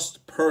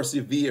 Just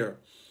persevere.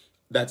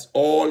 That's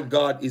all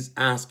God is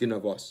asking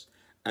of us.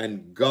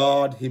 And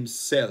God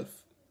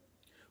himself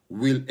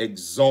will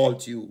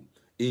exalt you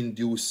in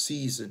due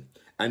season.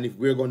 And if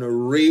we're going to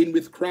reign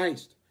with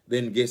Christ,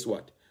 then guess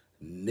what?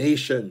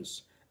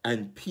 Nations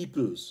and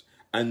peoples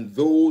and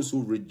those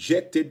who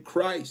rejected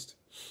Christ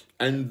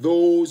and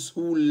those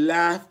who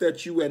laughed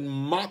at you and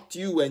mocked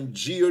you and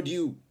jeered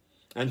you,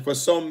 and for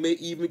some may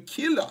even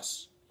kill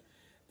us.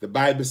 The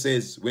Bible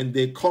says when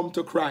they come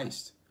to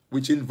Christ,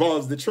 which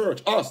involves the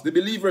church, us, the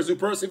believers who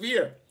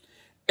persevere,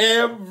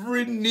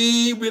 every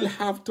knee will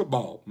have to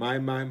bow. My.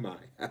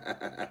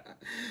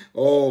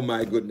 Oh,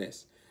 my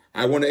goodness.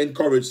 I want to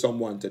encourage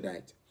someone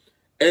tonight.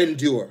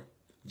 Endure.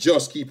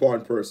 Just keep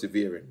on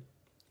persevering.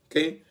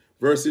 Okay?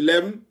 Verse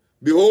 11.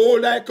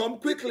 Behold, I come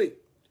quickly.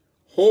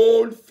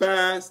 Hold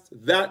fast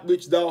that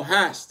which thou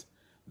hast,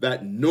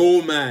 that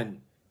no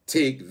man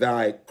take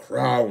thy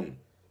crown.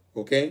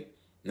 Okay?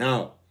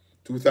 Now,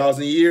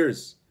 2,000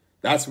 years.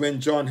 That's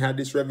when John had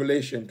this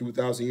revelation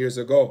 2,000 years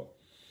ago.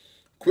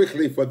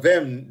 Quickly for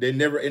them, they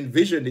never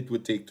envisioned it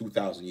would take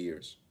 2,000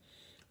 years.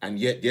 And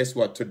yet, guess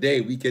what? Today,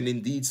 we can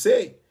indeed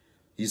say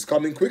he's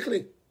coming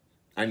quickly.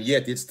 And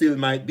yet, it still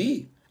might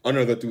be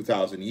another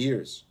 2,000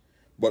 years.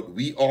 But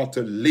we ought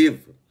to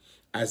live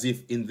as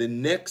if in the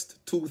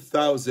next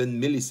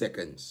 2,000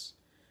 milliseconds,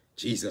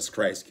 Jesus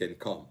Christ can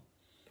come.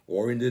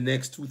 Or in the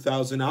next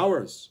 2,000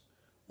 hours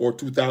or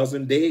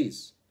 2,000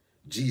 days,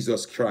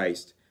 Jesus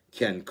Christ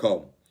can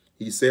come.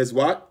 He says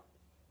what?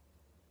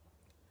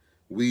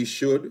 We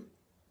should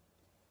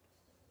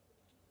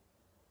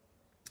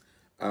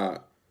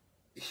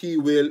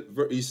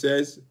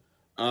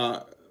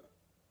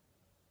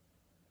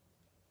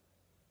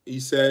he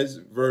says,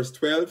 verse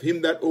 12,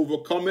 him that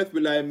overcometh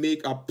will I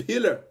make a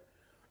pillar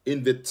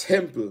in the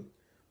temple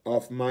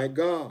of my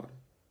God.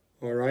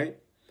 All right.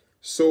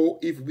 So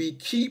if we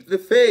keep the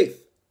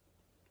faith,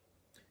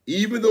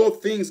 even though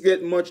things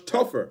get much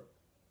tougher,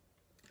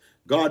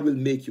 God will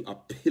make you a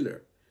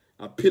pillar.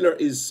 A pillar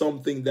is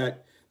something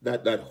that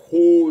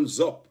holds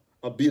up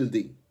a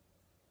building.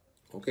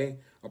 Okay?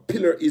 A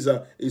pillar is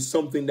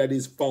something that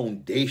is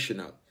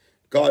foundational.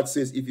 God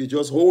says, if you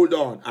just hold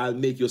on, I'll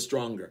make you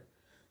stronger.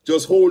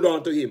 Just hold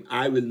on to him.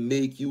 I will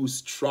make you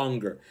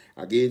stronger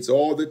against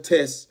all the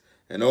tests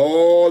and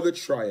all the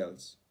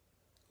trials.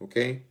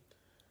 Okay?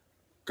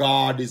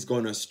 God is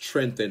going to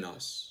strengthen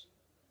us.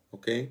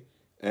 Okay?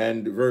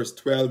 And verse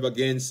 12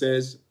 again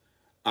says,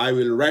 I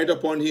will write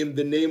upon him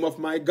the name of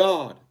my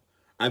God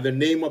and the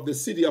name of the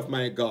city of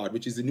my God,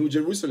 which is the New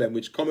Jerusalem,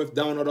 which cometh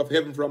down out of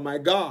heaven from my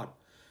God.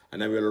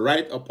 And I will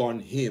write upon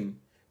him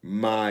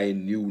my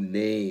new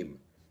name.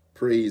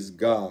 Praise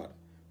God.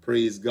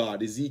 Praise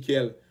God.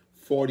 Ezekiel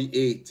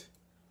 48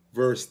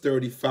 verse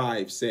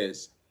 35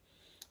 says,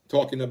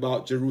 talking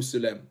about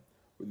Jerusalem,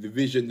 the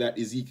vision that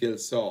Ezekiel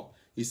saw.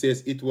 He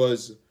says, it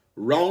was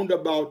round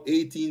about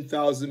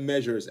 18,000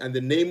 measures, and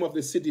the name of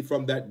the city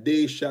from that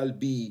day shall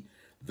be,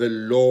 the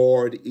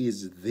Lord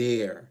is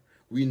there.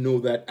 We know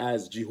that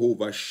as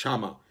Jehovah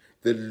Shammah,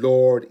 the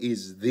Lord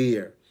is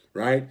there.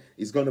 Right?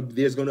 There's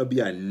gonna be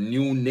a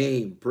new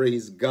name.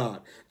 Praise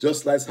God.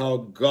 Just like how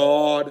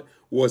God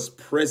was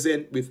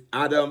present with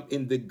Adam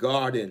in the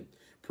garden.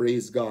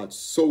 Praise God.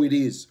 So it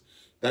is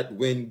that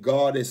when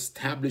God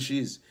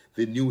establishes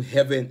the new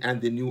heaven and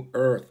the new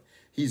earth,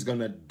 he's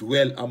gonna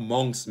dwell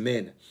amongst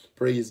men.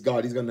 Praise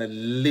God. He's gonna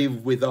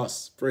live with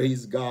us.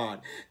 Praise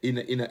God.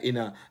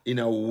 In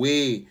a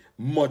way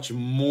much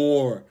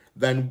more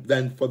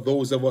than for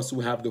those of us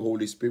who have the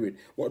Holy Spirit.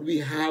 What we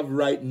have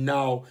right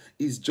now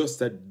is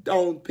just a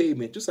down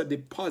payment, just a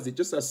deposit,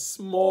 just a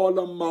small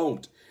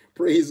amount,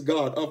 praise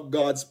God, of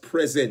God's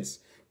presence.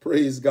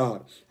 Praise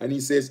God. And he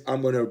says,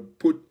 I'm going to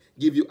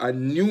give you a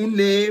new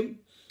name.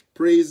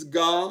 Praise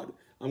God.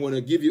 I'm going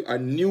to give you a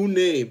new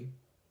name.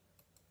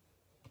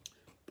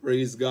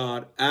 Praise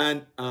God.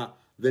 And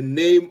the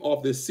name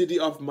of the city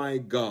of my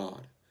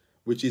God,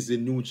 which is the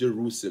New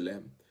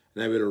Jerusalem.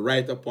 And I will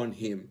write upon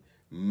him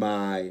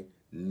my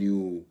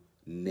new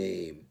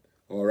name.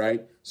 All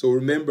right. So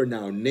remember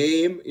now,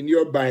 name in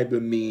your Bible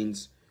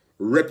means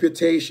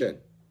reputation.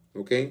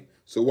 Okay.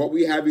 So what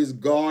we have is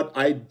God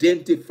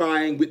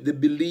identifying with the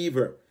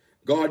believer.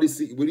 God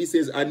is, when he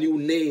says a new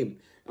name,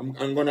 I'm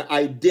going to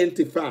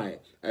identify.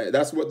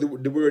 That's what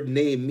the word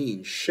name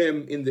means.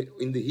 Shem in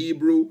the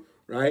Hebrew,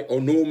 right?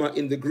 Onoma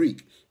in the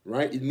Greek,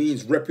 right? It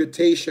means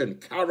reputation,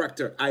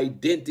 character,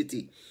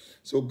 identity.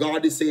 So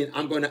God is saying,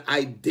 I'm going to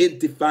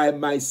identify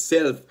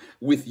myself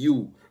with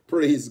you.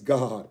 Praise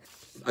God.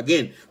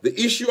 Again, the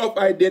issue of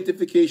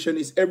identification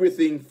is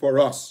everything for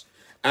us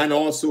and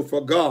also for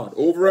God.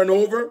 Over and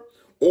over,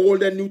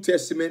 Old and New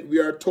Testament, we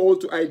are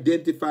told to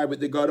identify with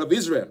the God of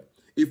Israel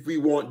if we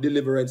want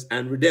deliverance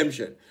and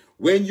redemption.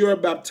 When you're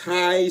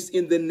baptized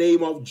in the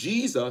name of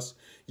Jesus,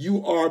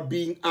 you are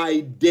being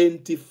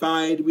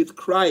identified with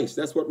Christ.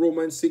 That's what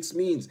Romans 6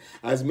 means.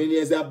 As many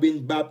as have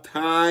been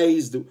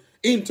baptized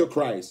into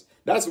Christ.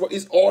 That's what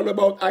it's all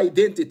about,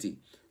 identity,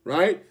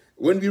 right?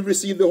 When we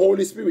receive the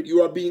Holy Spirit,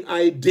 you are being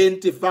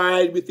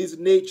identified with his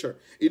nature.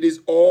 It is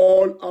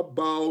all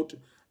about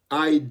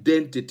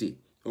identity.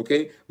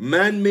 Okay?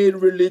 Man-made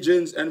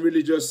religions and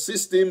religious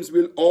systems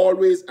will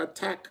always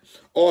attack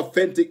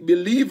authentic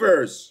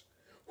believers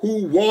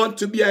who want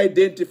to be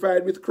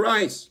identified with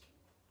Christ.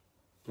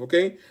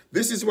 Okay?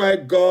 This is why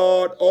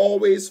God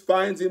always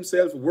finds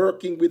himself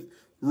working with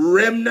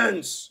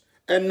remnants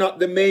and not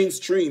the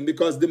mainstream,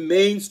 because the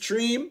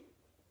mainstream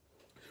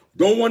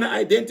don't want to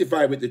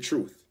identify with the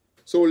truth.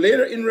 So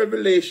later in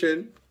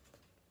Revelation,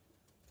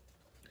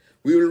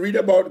 we will read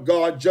about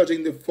God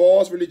judging the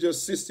false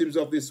religious systems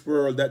of this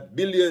world that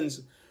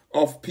billions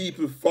of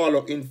people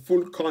follow in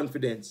full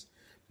confidence,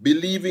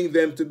 believing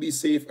them to be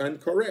safe and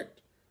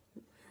correct.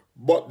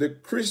 But the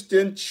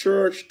Christian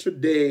church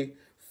today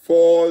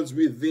falls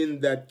within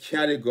that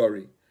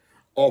category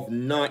of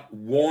not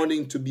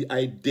wanting to be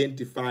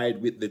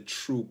identified with the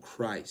true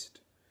Christ.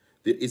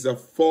 There is a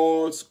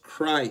false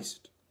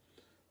Christ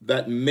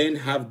that men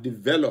have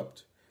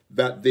developed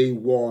that they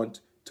want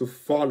to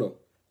follow.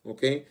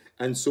 Okay?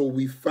 And so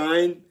we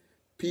find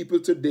people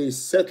today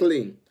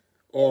settling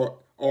or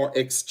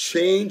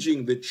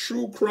exchanging the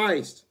true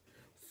Christ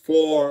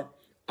for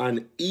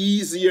an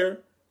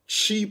easier,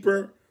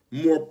 cheaper,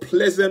 more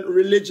pleasant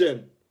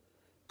religion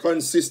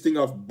consisting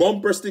of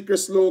bumper sticker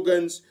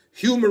slogans,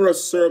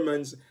 humorous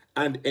sermons,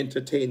 and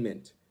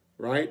entertainment,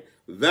 right?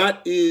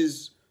 That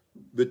is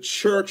the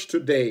church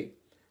today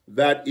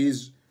that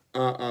is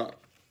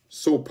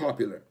so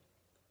popular.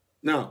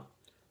 Now,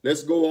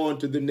 let's go on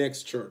to the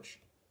next church.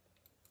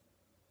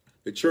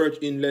 The church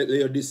in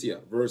Laodicea,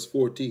 verse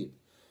 14.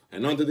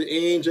 And unto the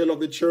angel of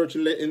the church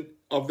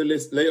of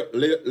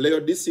the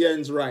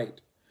Laodiceans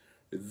write,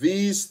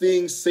 these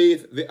things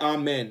saith the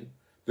Amen,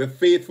 the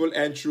faithful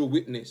and true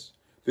witness,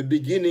 the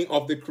beginning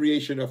of the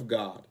creation of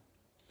God.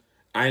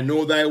 I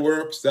know thy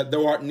works, that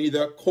thou art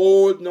neither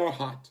cold nor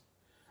hot.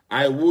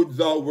 I would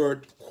thou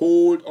wert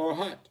cold or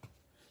hot.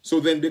 So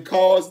then,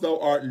 because thou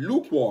art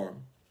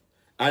lukewarm,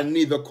 and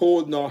neither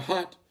cold nor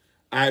hot,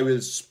 I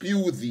will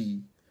spew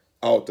thee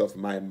out of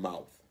my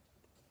mouth.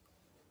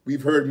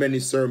 We've heard many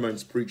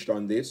sermons preached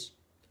on this,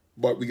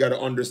 but we got to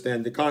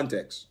understand the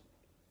context.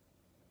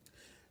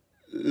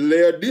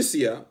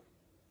 Laodicea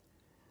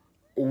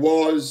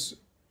was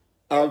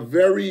a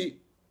very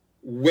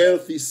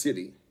wealthy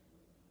city,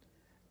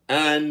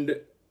 and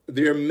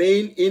their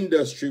main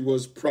industry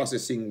was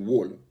processing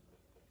wool.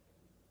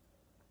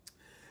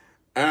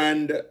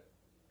 And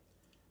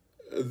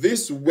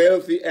this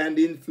wealthy and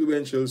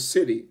influential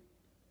city,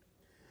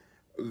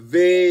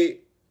 they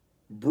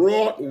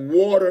brought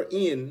water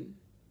in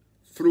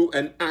through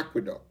an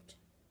aqueduct.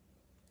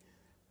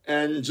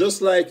 And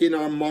just like in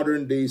our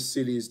modern day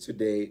cities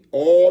today,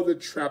 all the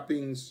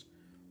trappings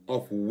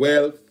of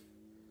wealth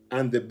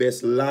and the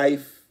best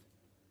life,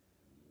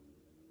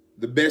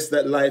 the best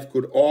that life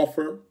could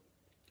offer,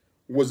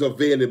 was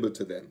available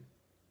to them.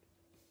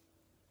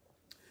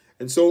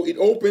 And so it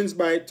opens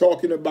by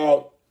talking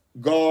about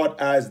God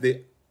as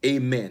the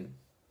Amen,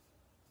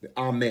 the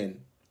Amen.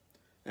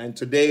 And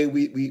today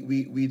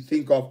we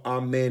think of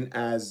Amen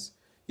as,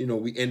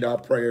 we end our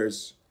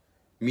prayers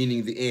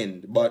meaning the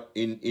end. But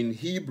in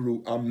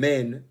Hebrew,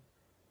 Amen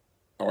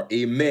or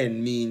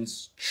Amen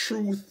means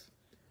truth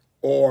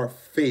or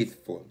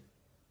faithful.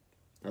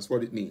 That's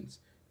what it means.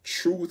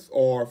 Truth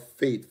or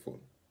faithful.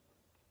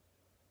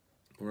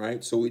 All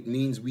right. So it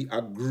means we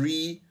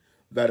agree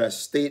that a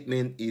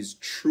statement is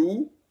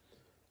true.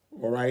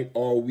 All right.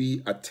 Or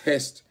we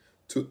attest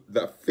to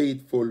the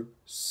faithful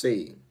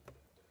saying.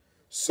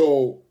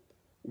 So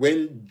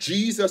when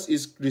Jesus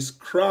is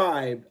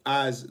described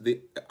as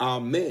the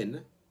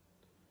Amen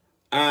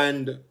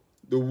and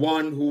the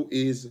one who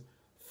is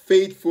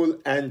faithful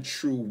and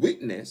true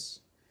witness,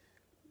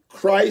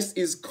 Christ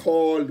is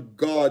called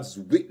God's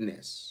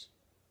witness.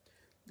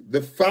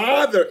 The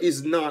Father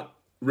is not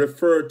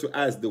referred to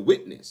as the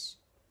witness.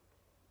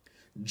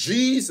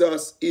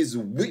 Jesus is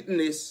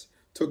witness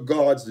to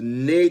God's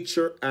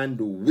nature and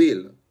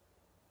will.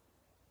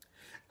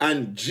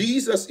 And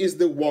Jesus is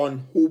the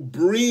one who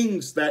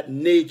brings that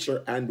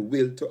nature and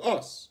will to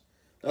us.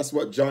 That's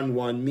what John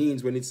 1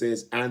 means when it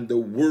says, and the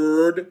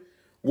Word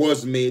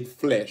was made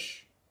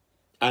flesh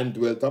and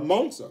dwelt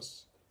amongst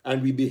us.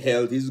 And we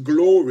beheld his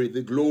glory,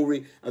 the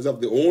glory as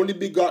of the only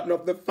begotten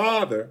of the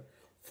Father,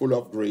 full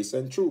of grace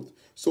and truth.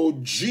 So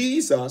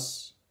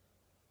Jesus,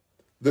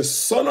 the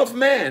Son of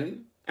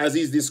Man, as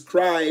is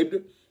described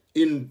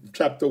in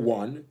chapter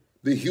 1,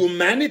 the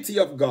humanity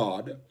of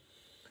God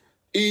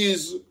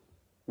is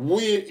how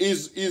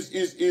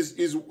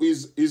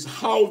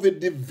the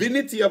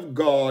divinity of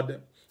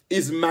God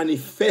is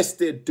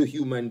manifested to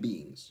human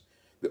beings.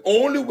 The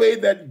only way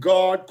that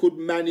God could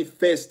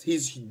manifest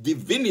his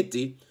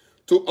divinity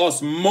to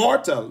us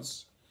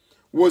mortals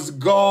was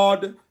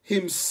God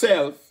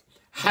himself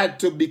had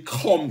to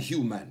become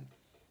human.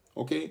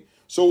 Okay?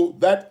 So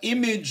that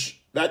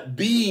image, that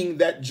being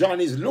that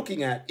John is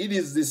looking at, it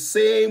is the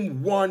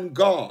same one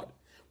God.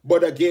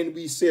 But again,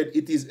 we said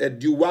it is a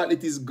dual,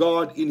 it is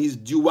God in his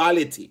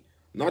duality,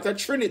 not a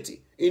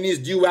trinity, in his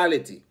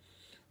duality.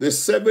 The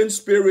seven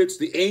spirits,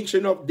 the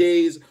Ancient of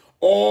Days,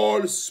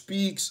 all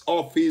speaks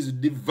of his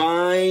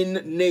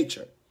divine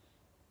nature.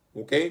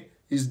 Okay?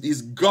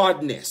 His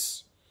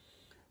godness.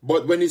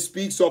 But when it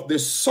speaks of the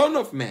Son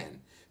of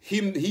Man,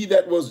 he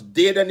that was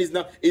dead and is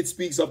now, it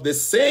speaks of the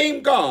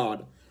same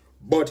God,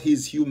 but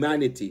his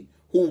humanity,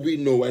 who we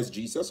know as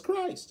Jesus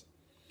Christ.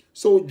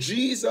 So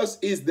Jesus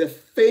is the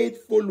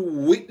faithful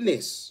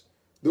witness,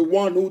 the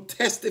one who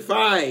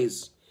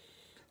testifies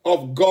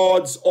of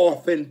God's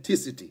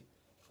authenticity.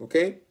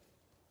 Okay?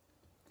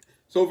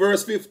 So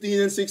verse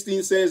 15 and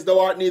 16 says, thou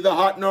art neither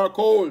hot nor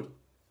cold.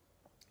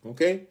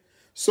 Okay?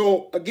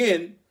 So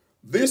again,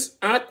 this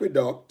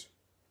aqueduct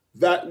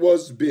that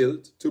was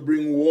built to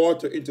bring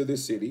water into the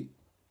city,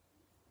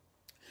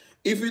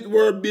 if it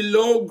were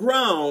below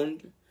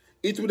ground,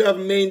 it would have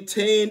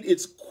maintained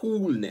its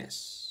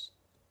coolness.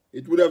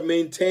 It would have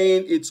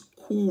maintained its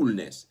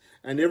coolness.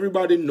 And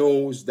everybody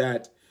knows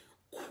that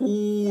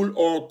cool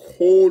or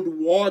cold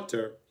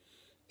water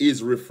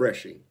is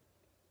refreshing.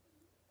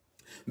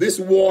 This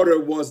water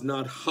was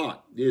not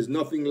hot. There's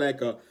nothing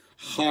like a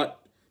hot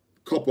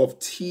cup of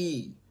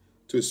tea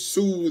to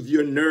soothe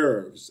your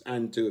nerves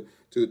and to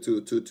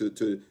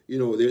you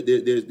know,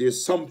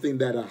 there's something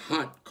that a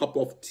hot cup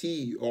of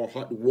tea or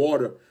hot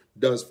water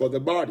does for the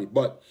body.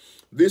 But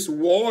this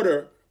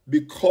water,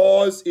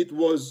 because it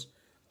was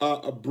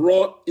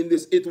brought in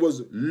this, it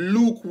was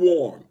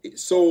lukewarm.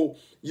 So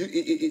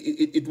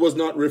it was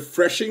not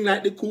refreshing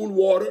like the cool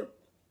water.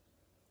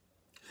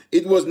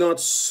 It was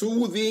not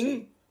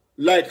soothing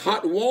like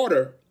hot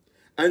water.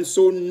 And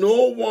so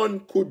no one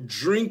could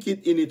drink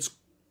it in its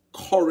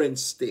current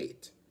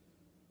state.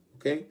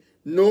 Okay?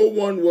 No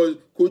one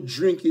could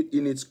drink it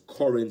in its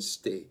current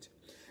state.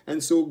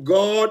 And so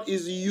God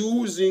is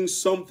using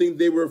something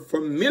they were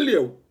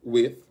familiar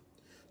with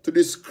to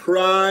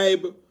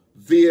describe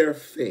their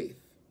faith.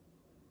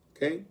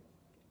 Okay?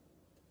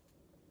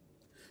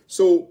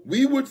 So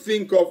we would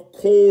think of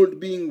cold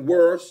being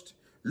worst,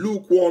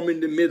 lukewarm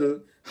in the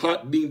middle,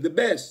 hot being the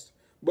best.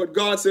 But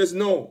God says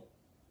no.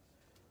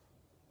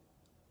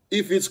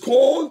 If it's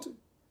cold,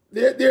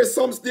 there's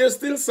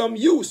still some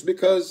use,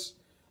 because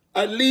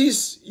at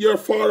least you're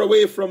far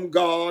away from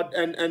God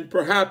and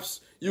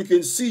perhaps you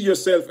can see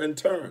yourself and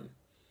turn.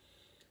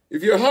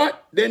 If you're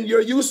hot, then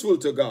you're useful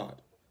to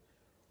God.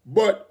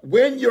 But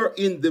when you're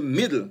in the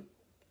middle,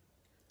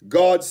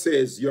 God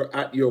says you're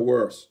at your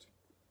worst.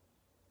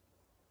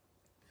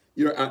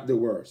 You're at the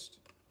worst.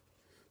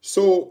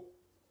 So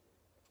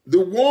the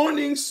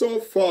warning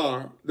so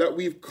far that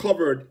we've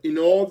covered in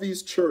all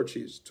these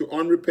churches to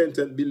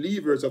unrepentant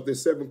believers of the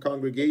seven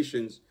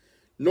congregations,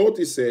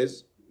 notice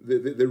says,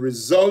 the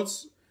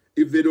results,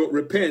 if they don't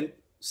repent,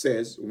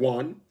 says,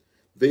 1,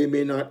 they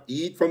may not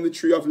eat from the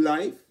tree of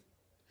life.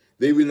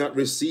 They will not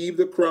receive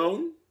the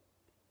crown.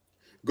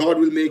 God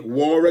will make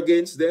war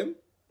against them.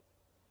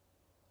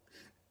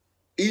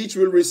 Each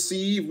will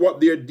receive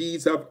what their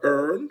deeds have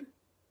earned.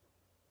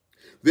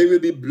 They will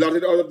be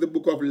blotted out of the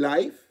book of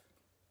life.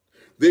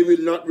 They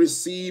will not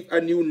receive a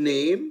new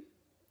name,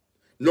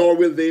 nor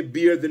will they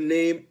bear the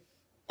name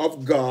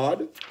of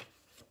God.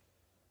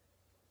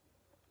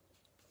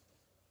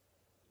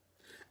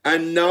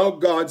 And now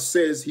God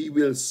says he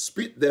will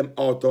spit them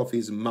out of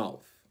his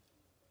mouth.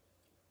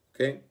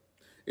 Okay?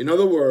 In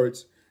other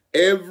words,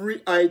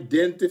 every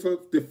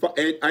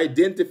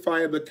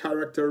identifiable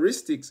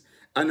characteristics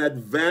and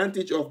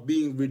advantage of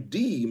being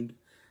redeemed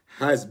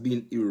has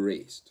been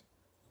erased.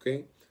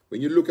 Okay?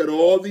 When you look at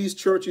all these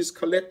churches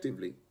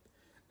collectively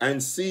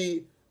and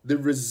see the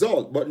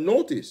result, but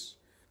notice,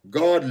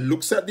 God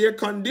looks at their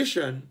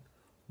condition,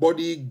 but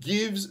he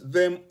gives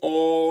them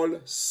all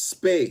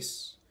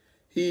space.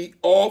 He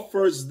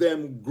offers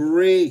them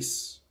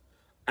grace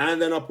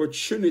and an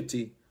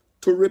opportunity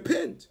to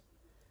repent.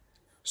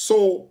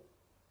 So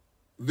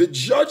the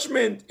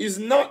judgment is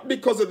not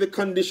because of the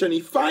condition he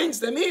finds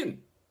them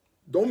in.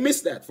 Don't miss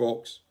that,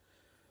 folks.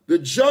 The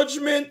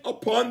judgment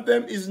upon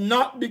them is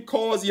not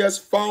because he has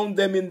found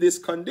them in this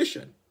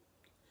condition.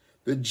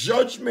 The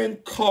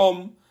judgment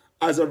comes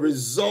as a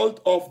result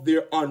of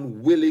their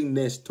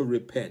unwillingness to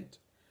repent.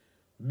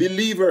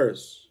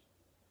 Believers,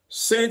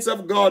 saints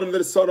of God under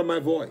the sound of my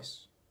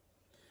voice,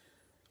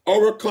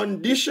 our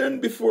condition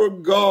before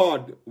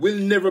God will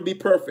never be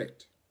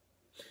perfect.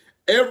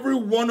 every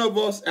one of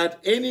us at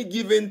any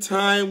given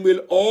time will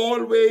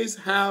always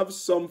have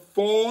some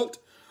fault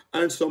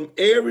and some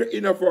area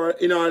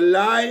in our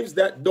lives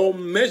that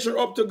don't measure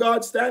up to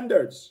God's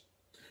standards.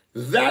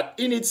 That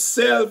in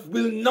itself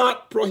will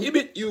not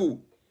prohibit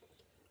you.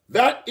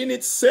 That in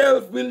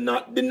itself will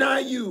not deny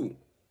you.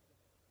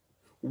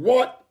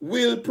 What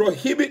will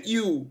prohibit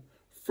you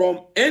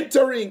from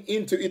entering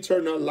into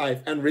eternal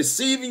life and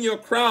receiving your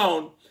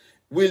crown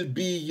will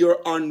be your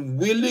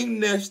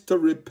unwillingness to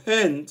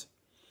repent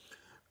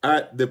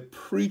at the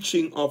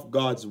preaching of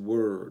God's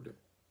word.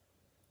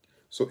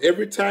 So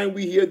every time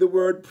we hear the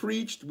word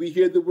preached, we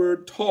hear the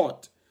word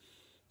taught.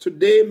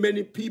 Today,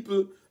 many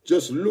people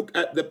just look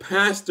at the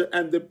pastor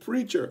and the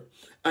preacher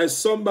as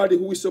somebody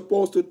who is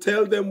supposed to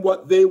tell them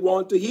what they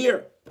want to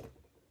hear.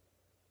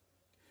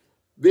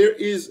 There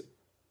is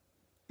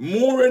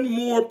more and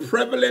more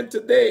prevalent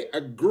today a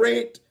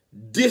great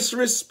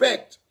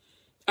disrespect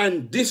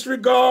and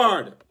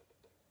disregard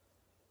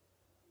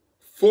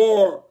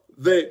for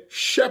the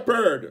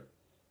shepherd,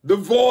 the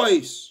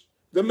voice,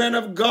 the man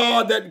of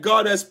God that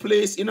God has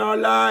placed in our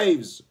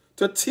lives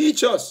to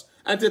teach us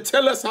and to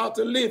tell us how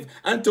to live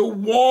and to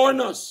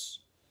warn us.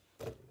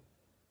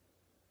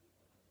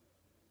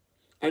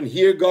 And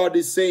here God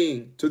is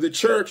saying to the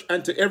church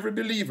and to every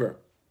believer,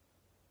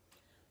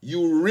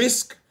 you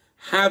risk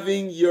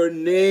having your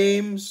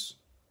names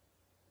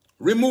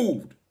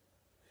removed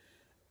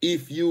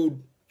if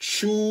you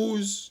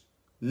choose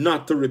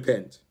not to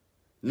repent,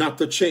 not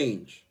to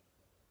change,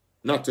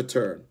 not to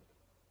turn.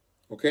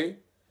 Okay?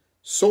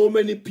 So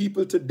many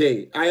people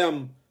today, I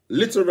am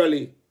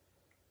literally,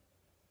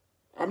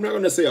 I'm not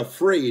going to say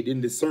afraid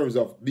in the terms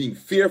of being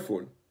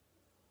fearful,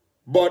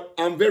 but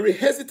I'm very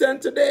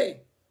hesitant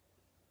today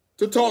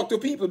to talk to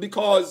people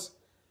because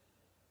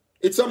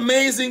it's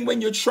amazing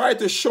when you try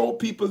to show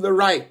people the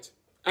right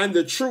and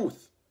the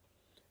truth.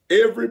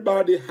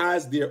 Everybody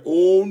has their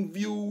own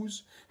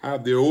views,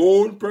 have their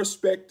own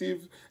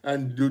perspective,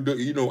 and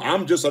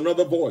I'm just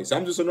another voice.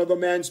 I'm just another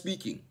man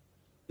speaking.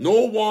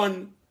 No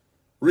one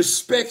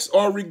respects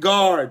or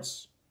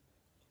regards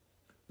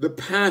the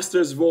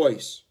pastor's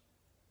voice.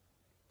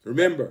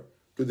 Remember,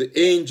 to the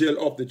angel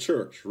of the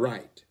church,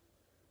 right?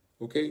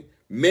 Okay?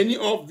 Many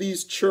of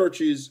these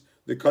churches,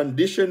 the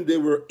condition they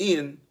were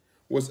in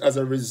was as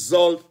a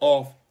result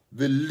of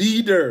the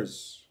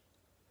leaders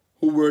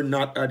who were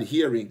not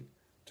adhering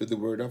to the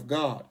word of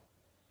God.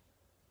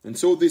 And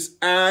so this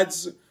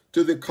adds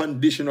to the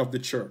condition of the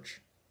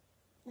church.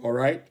 All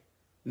right?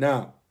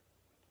 Now,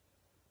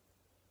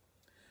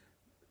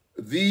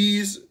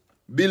 these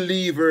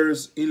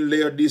believers in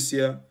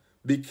Laodicea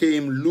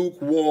became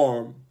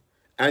lukewarm,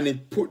 and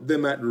it put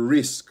them at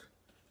risk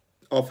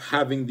of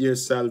having their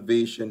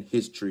salvation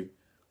history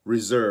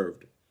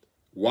reserved.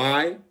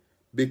 Why?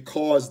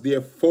 Because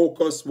their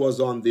focus was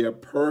on their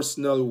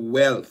personal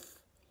wealth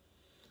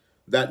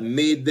that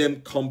made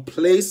them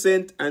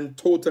complacent and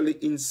totally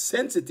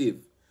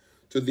insensitive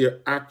to their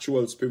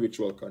actual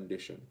spiritual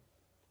condition.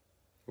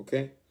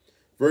 Okay?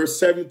 Verse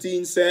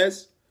 17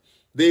 says,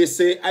 they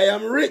say, I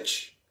am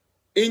rich,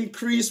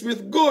 increase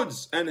with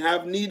goods, and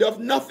have need of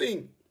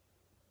nothing.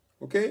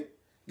 Okay?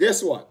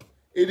 Guess what?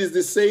 It is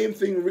the same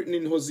thing written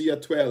in Hosea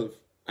 12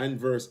 and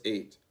verse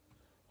 8.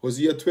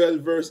 Hosea 12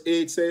 verse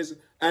 8 says,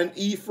 and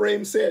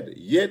Ephraim said,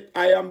 yet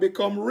I am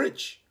become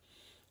rich.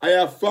 I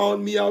have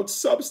found me out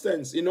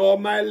substance in all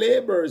my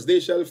labors. They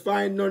shall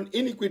find none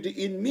iniquity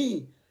in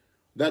me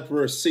that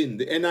were sin.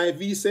 The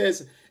NIV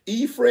says,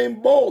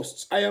 Ephraim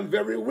boasts, I am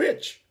very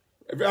rich.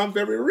 I'm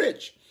very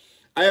rich.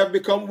 I have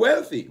become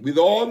wealthy. With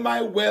all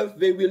my wealth,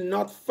 they will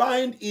not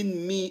find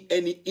in me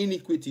any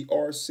iniquity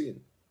or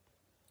sin.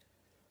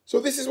 So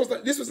this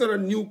was not a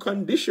new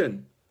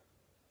condition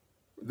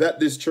that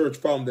this church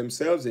found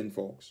themselves in,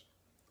 folks.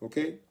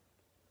 Okay?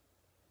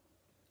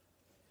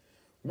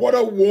 What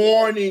a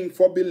warning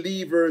for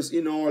believers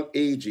in all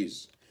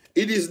ages.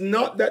 It is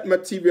not that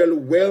material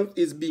wealth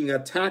is being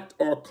attacked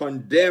or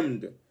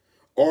condemned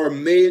or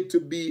made to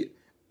be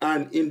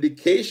an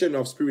indication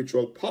of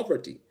spiritual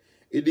poverty.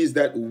 It is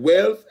that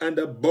wealth and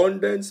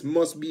abundance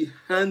must be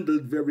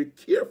handled very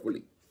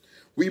carefully.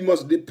 We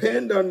must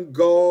depend on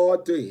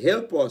God to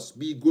help us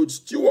be good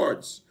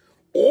stewards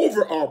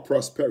over our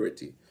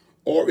prosperity,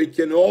 or it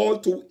can all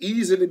too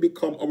easily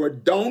become our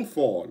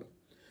downfall,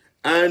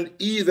 and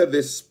either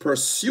this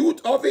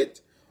pursuit of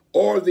it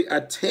or the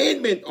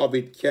attainment of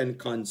it can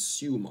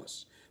consume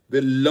us.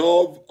 The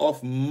love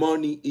of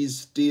money is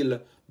still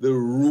the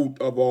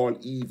root of all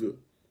evil.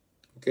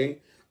 Okay?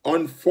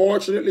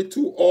 Unfortunately,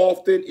 too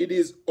often it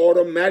is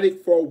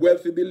automatic for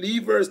wealthy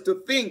believers to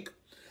think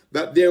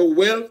that their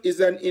wealth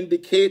is an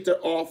indicator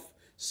of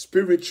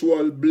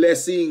spiritual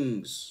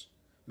blessings,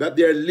 that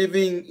they're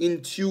living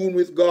in tune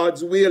with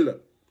God's will.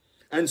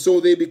 And so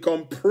they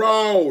become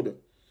proud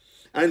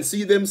and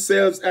see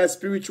themselves as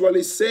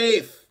spiritually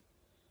safe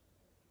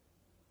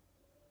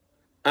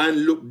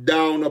and look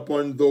down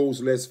upon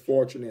those less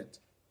fortunate.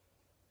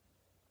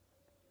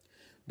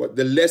 But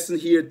the lesson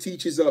here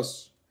teaches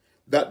us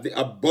that the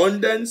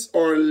abundance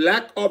or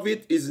lack of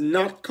it is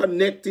not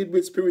connected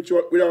with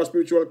our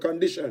spiritual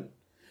condition.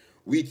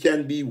 We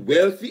can be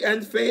wealthy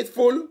and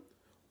faithful,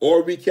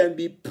 or we can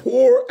be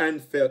poor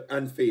and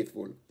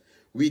unfaithful.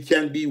 We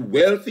can be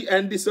wealthy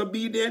and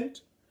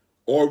disobedient,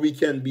 or we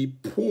can be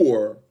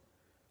poor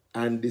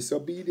and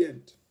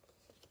disobedient.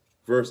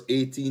 Verse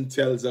 18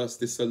 tells us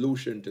the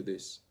solution to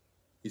this.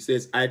 He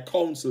says, I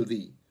counsel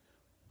thee,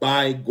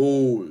 buy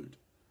gold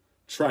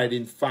tried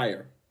in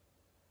fire,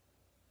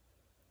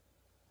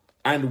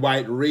 and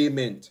white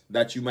raiment,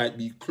 that you might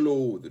be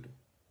clothed,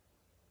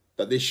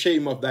 that the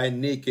shame of thy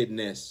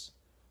nakedness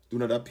do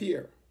not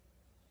appear.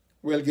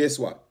 Well, guess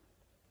what?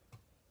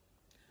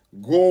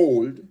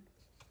 Gold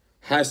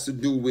has to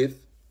do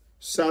with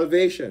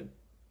salvation.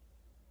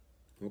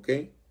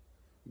 Okay?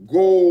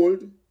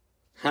 Gold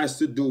has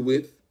to do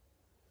with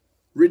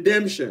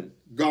redemption,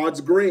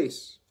 God's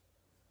grace.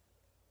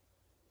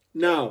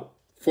 Now,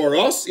 for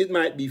us, it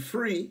might be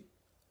free,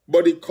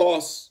 but it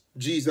costs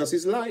Jesus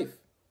his life.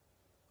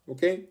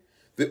 Okay?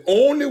 The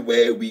only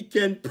way we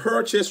can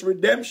purchase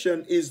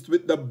redemption is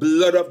with the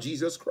blood of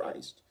Jesus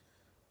Christ.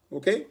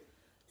 Okay?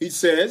 He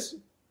says,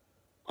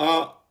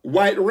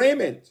 white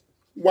raiment.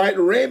 White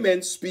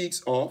raiment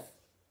speaks of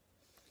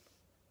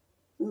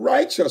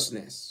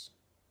righteousness.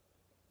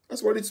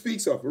 That's what it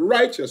speaks of,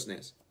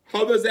 righteousness.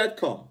 How does that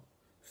come?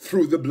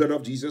 Through the blood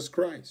of Jesus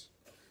Christ.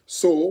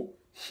 So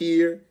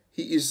here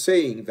he is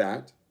saying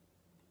that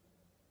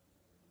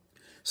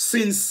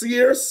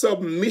sincere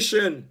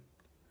submission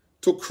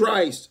to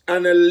Christ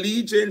and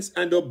allegiance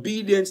and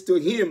obedience to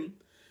him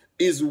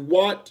is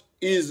what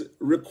is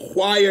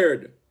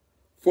required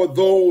for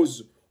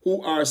those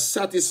who are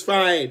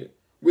satisfied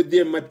with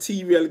their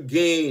material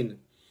gain,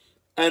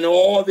 and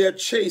all they're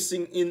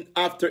chasing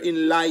after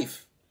in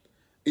life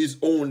is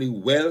only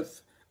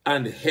wealth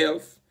and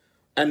health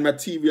and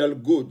material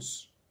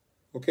goods.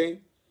 Okay?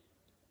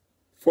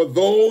 For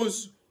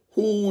those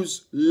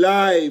whose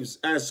lives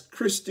as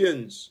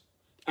Christians,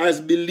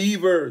 as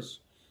believers,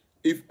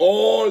 if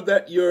all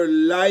that your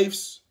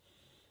life's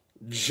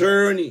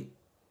journey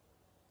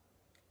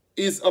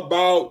is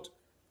about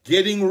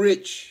getting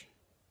rich,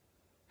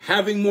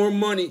 having more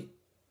money,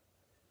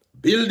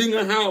 building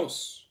a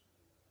house,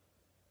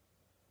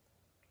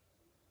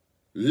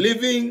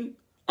 living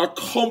a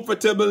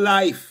comfortable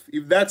life,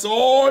 if that's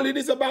all it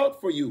is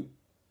about for you,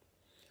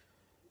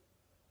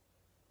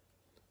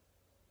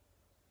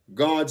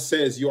 God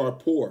says you are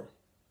poor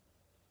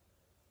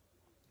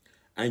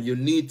and you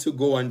need to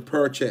go and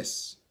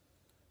purchase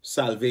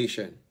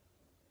salvation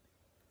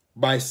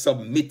by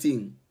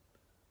submitting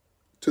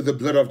to the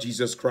blood of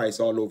Jesus Christ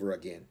all over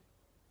again.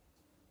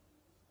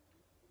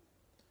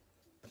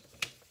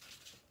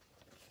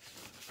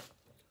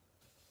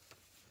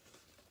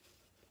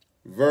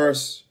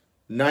 Verse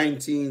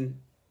 19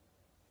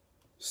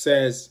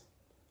 says,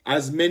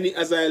 as many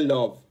as I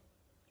love,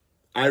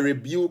 I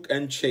rebuke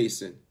and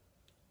chasten.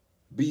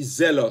 Be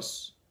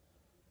zealous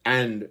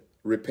and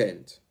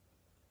repent.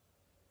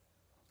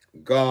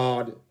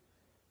 God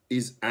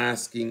is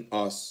asking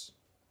us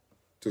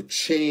to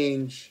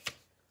change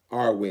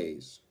our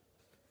ways.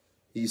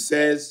 He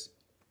says,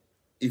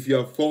 if you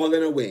have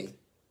fallen away,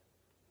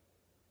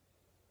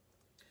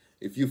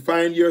 if you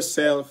find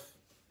yourself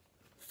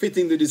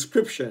fitting the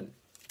description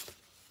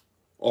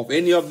of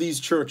any of these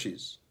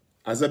churches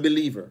as a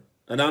believer,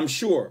 and I'm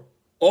sure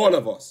all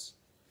of us,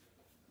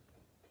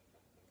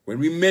 when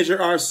we measure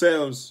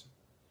ourselves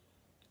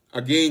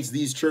against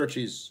these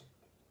churches,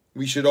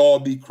 we should all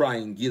be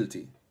crying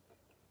guilty.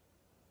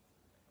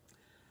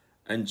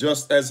 And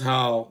just as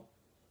how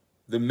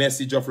the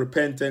message of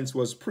repentance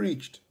was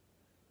preached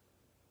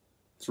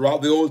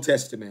throughout the Old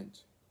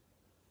Testament,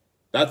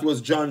 that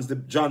was John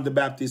the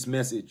Baptist's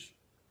message.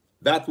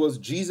 That was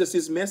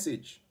Jesus'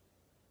 message.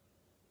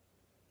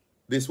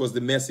 This was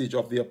the message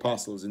of the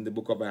apostles in the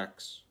book of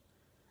Acts.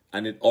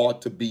 And it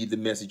ought to be the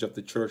message of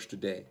the church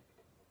today.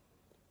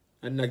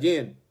 And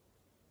again,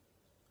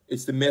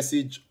 it's the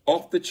message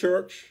of the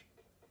church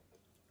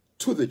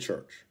to the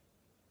church.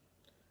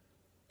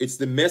 It's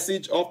the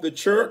message of the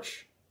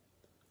church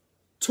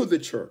to the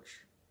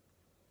church.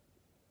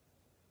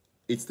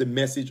 It's the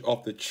message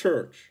of the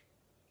church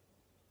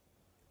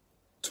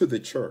to the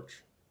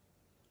church.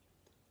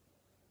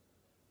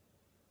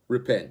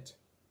 Repent.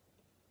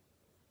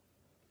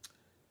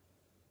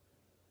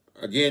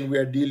 Again, we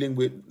are dealing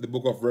with the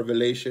book of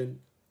Revelation.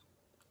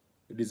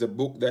 It is a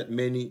book that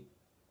many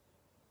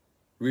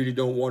really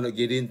don't want to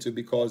get into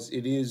because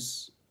it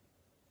is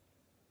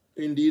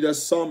indeed a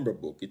somber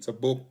book. It's a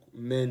book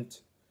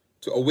meant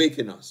to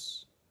awaken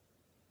us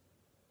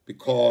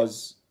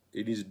because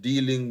it is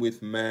dealing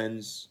with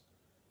man's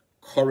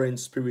current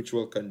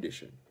spiritual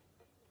condition.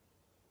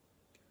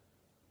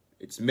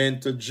 It's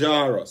meant to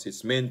jar us.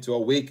 It's meant to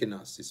awaken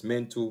us. It's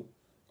meant to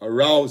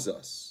arouse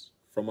us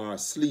from our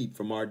sleep,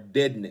 from our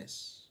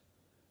deadness.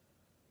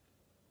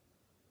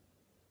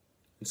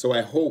 And so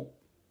I hope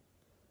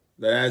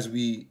that as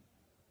we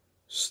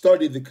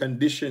study the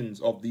conditions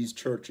of these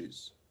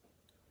churches,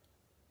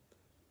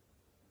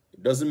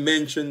 it doesn't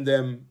mention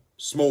them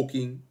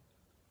smoking,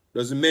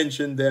 Doesn't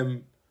mention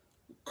them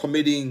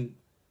committing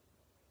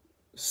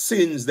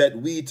sins that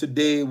we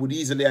today would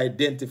easily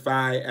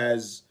identify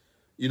as,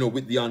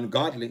 with the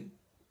ungodly.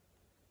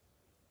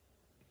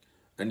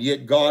 And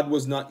yet God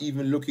was not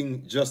even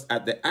looking just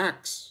at the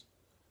acts.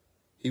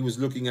 He was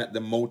looking at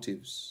the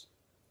motives.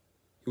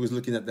 He was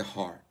looking at the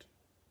heart.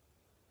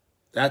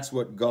 That's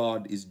what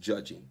God is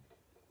judging.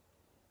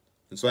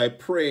 And so I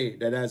pray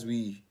that as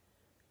we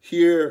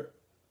hear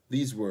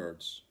these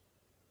words,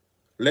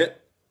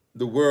 let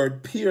the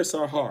word pierce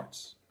our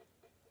hearts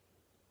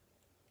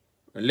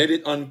and let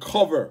it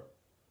uncover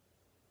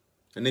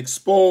and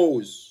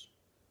expose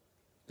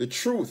the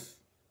truth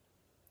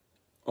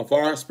of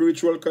our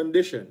spiritual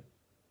condition.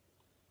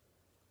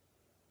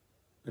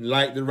 And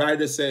like the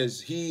writer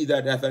says, he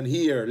that hath an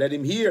ear, let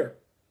him hear.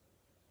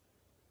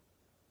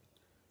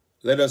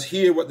 Let us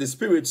hear what the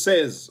Spirit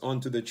says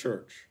unto the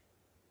church.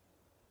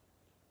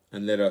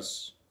 And let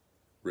us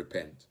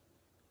repent.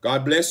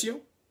 God bless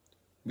you.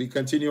 We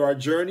continue our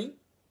journey.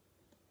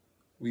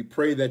 We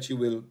pray that you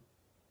will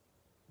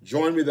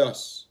join with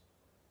us.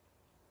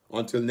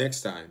 Until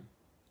next time,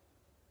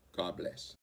 God bless.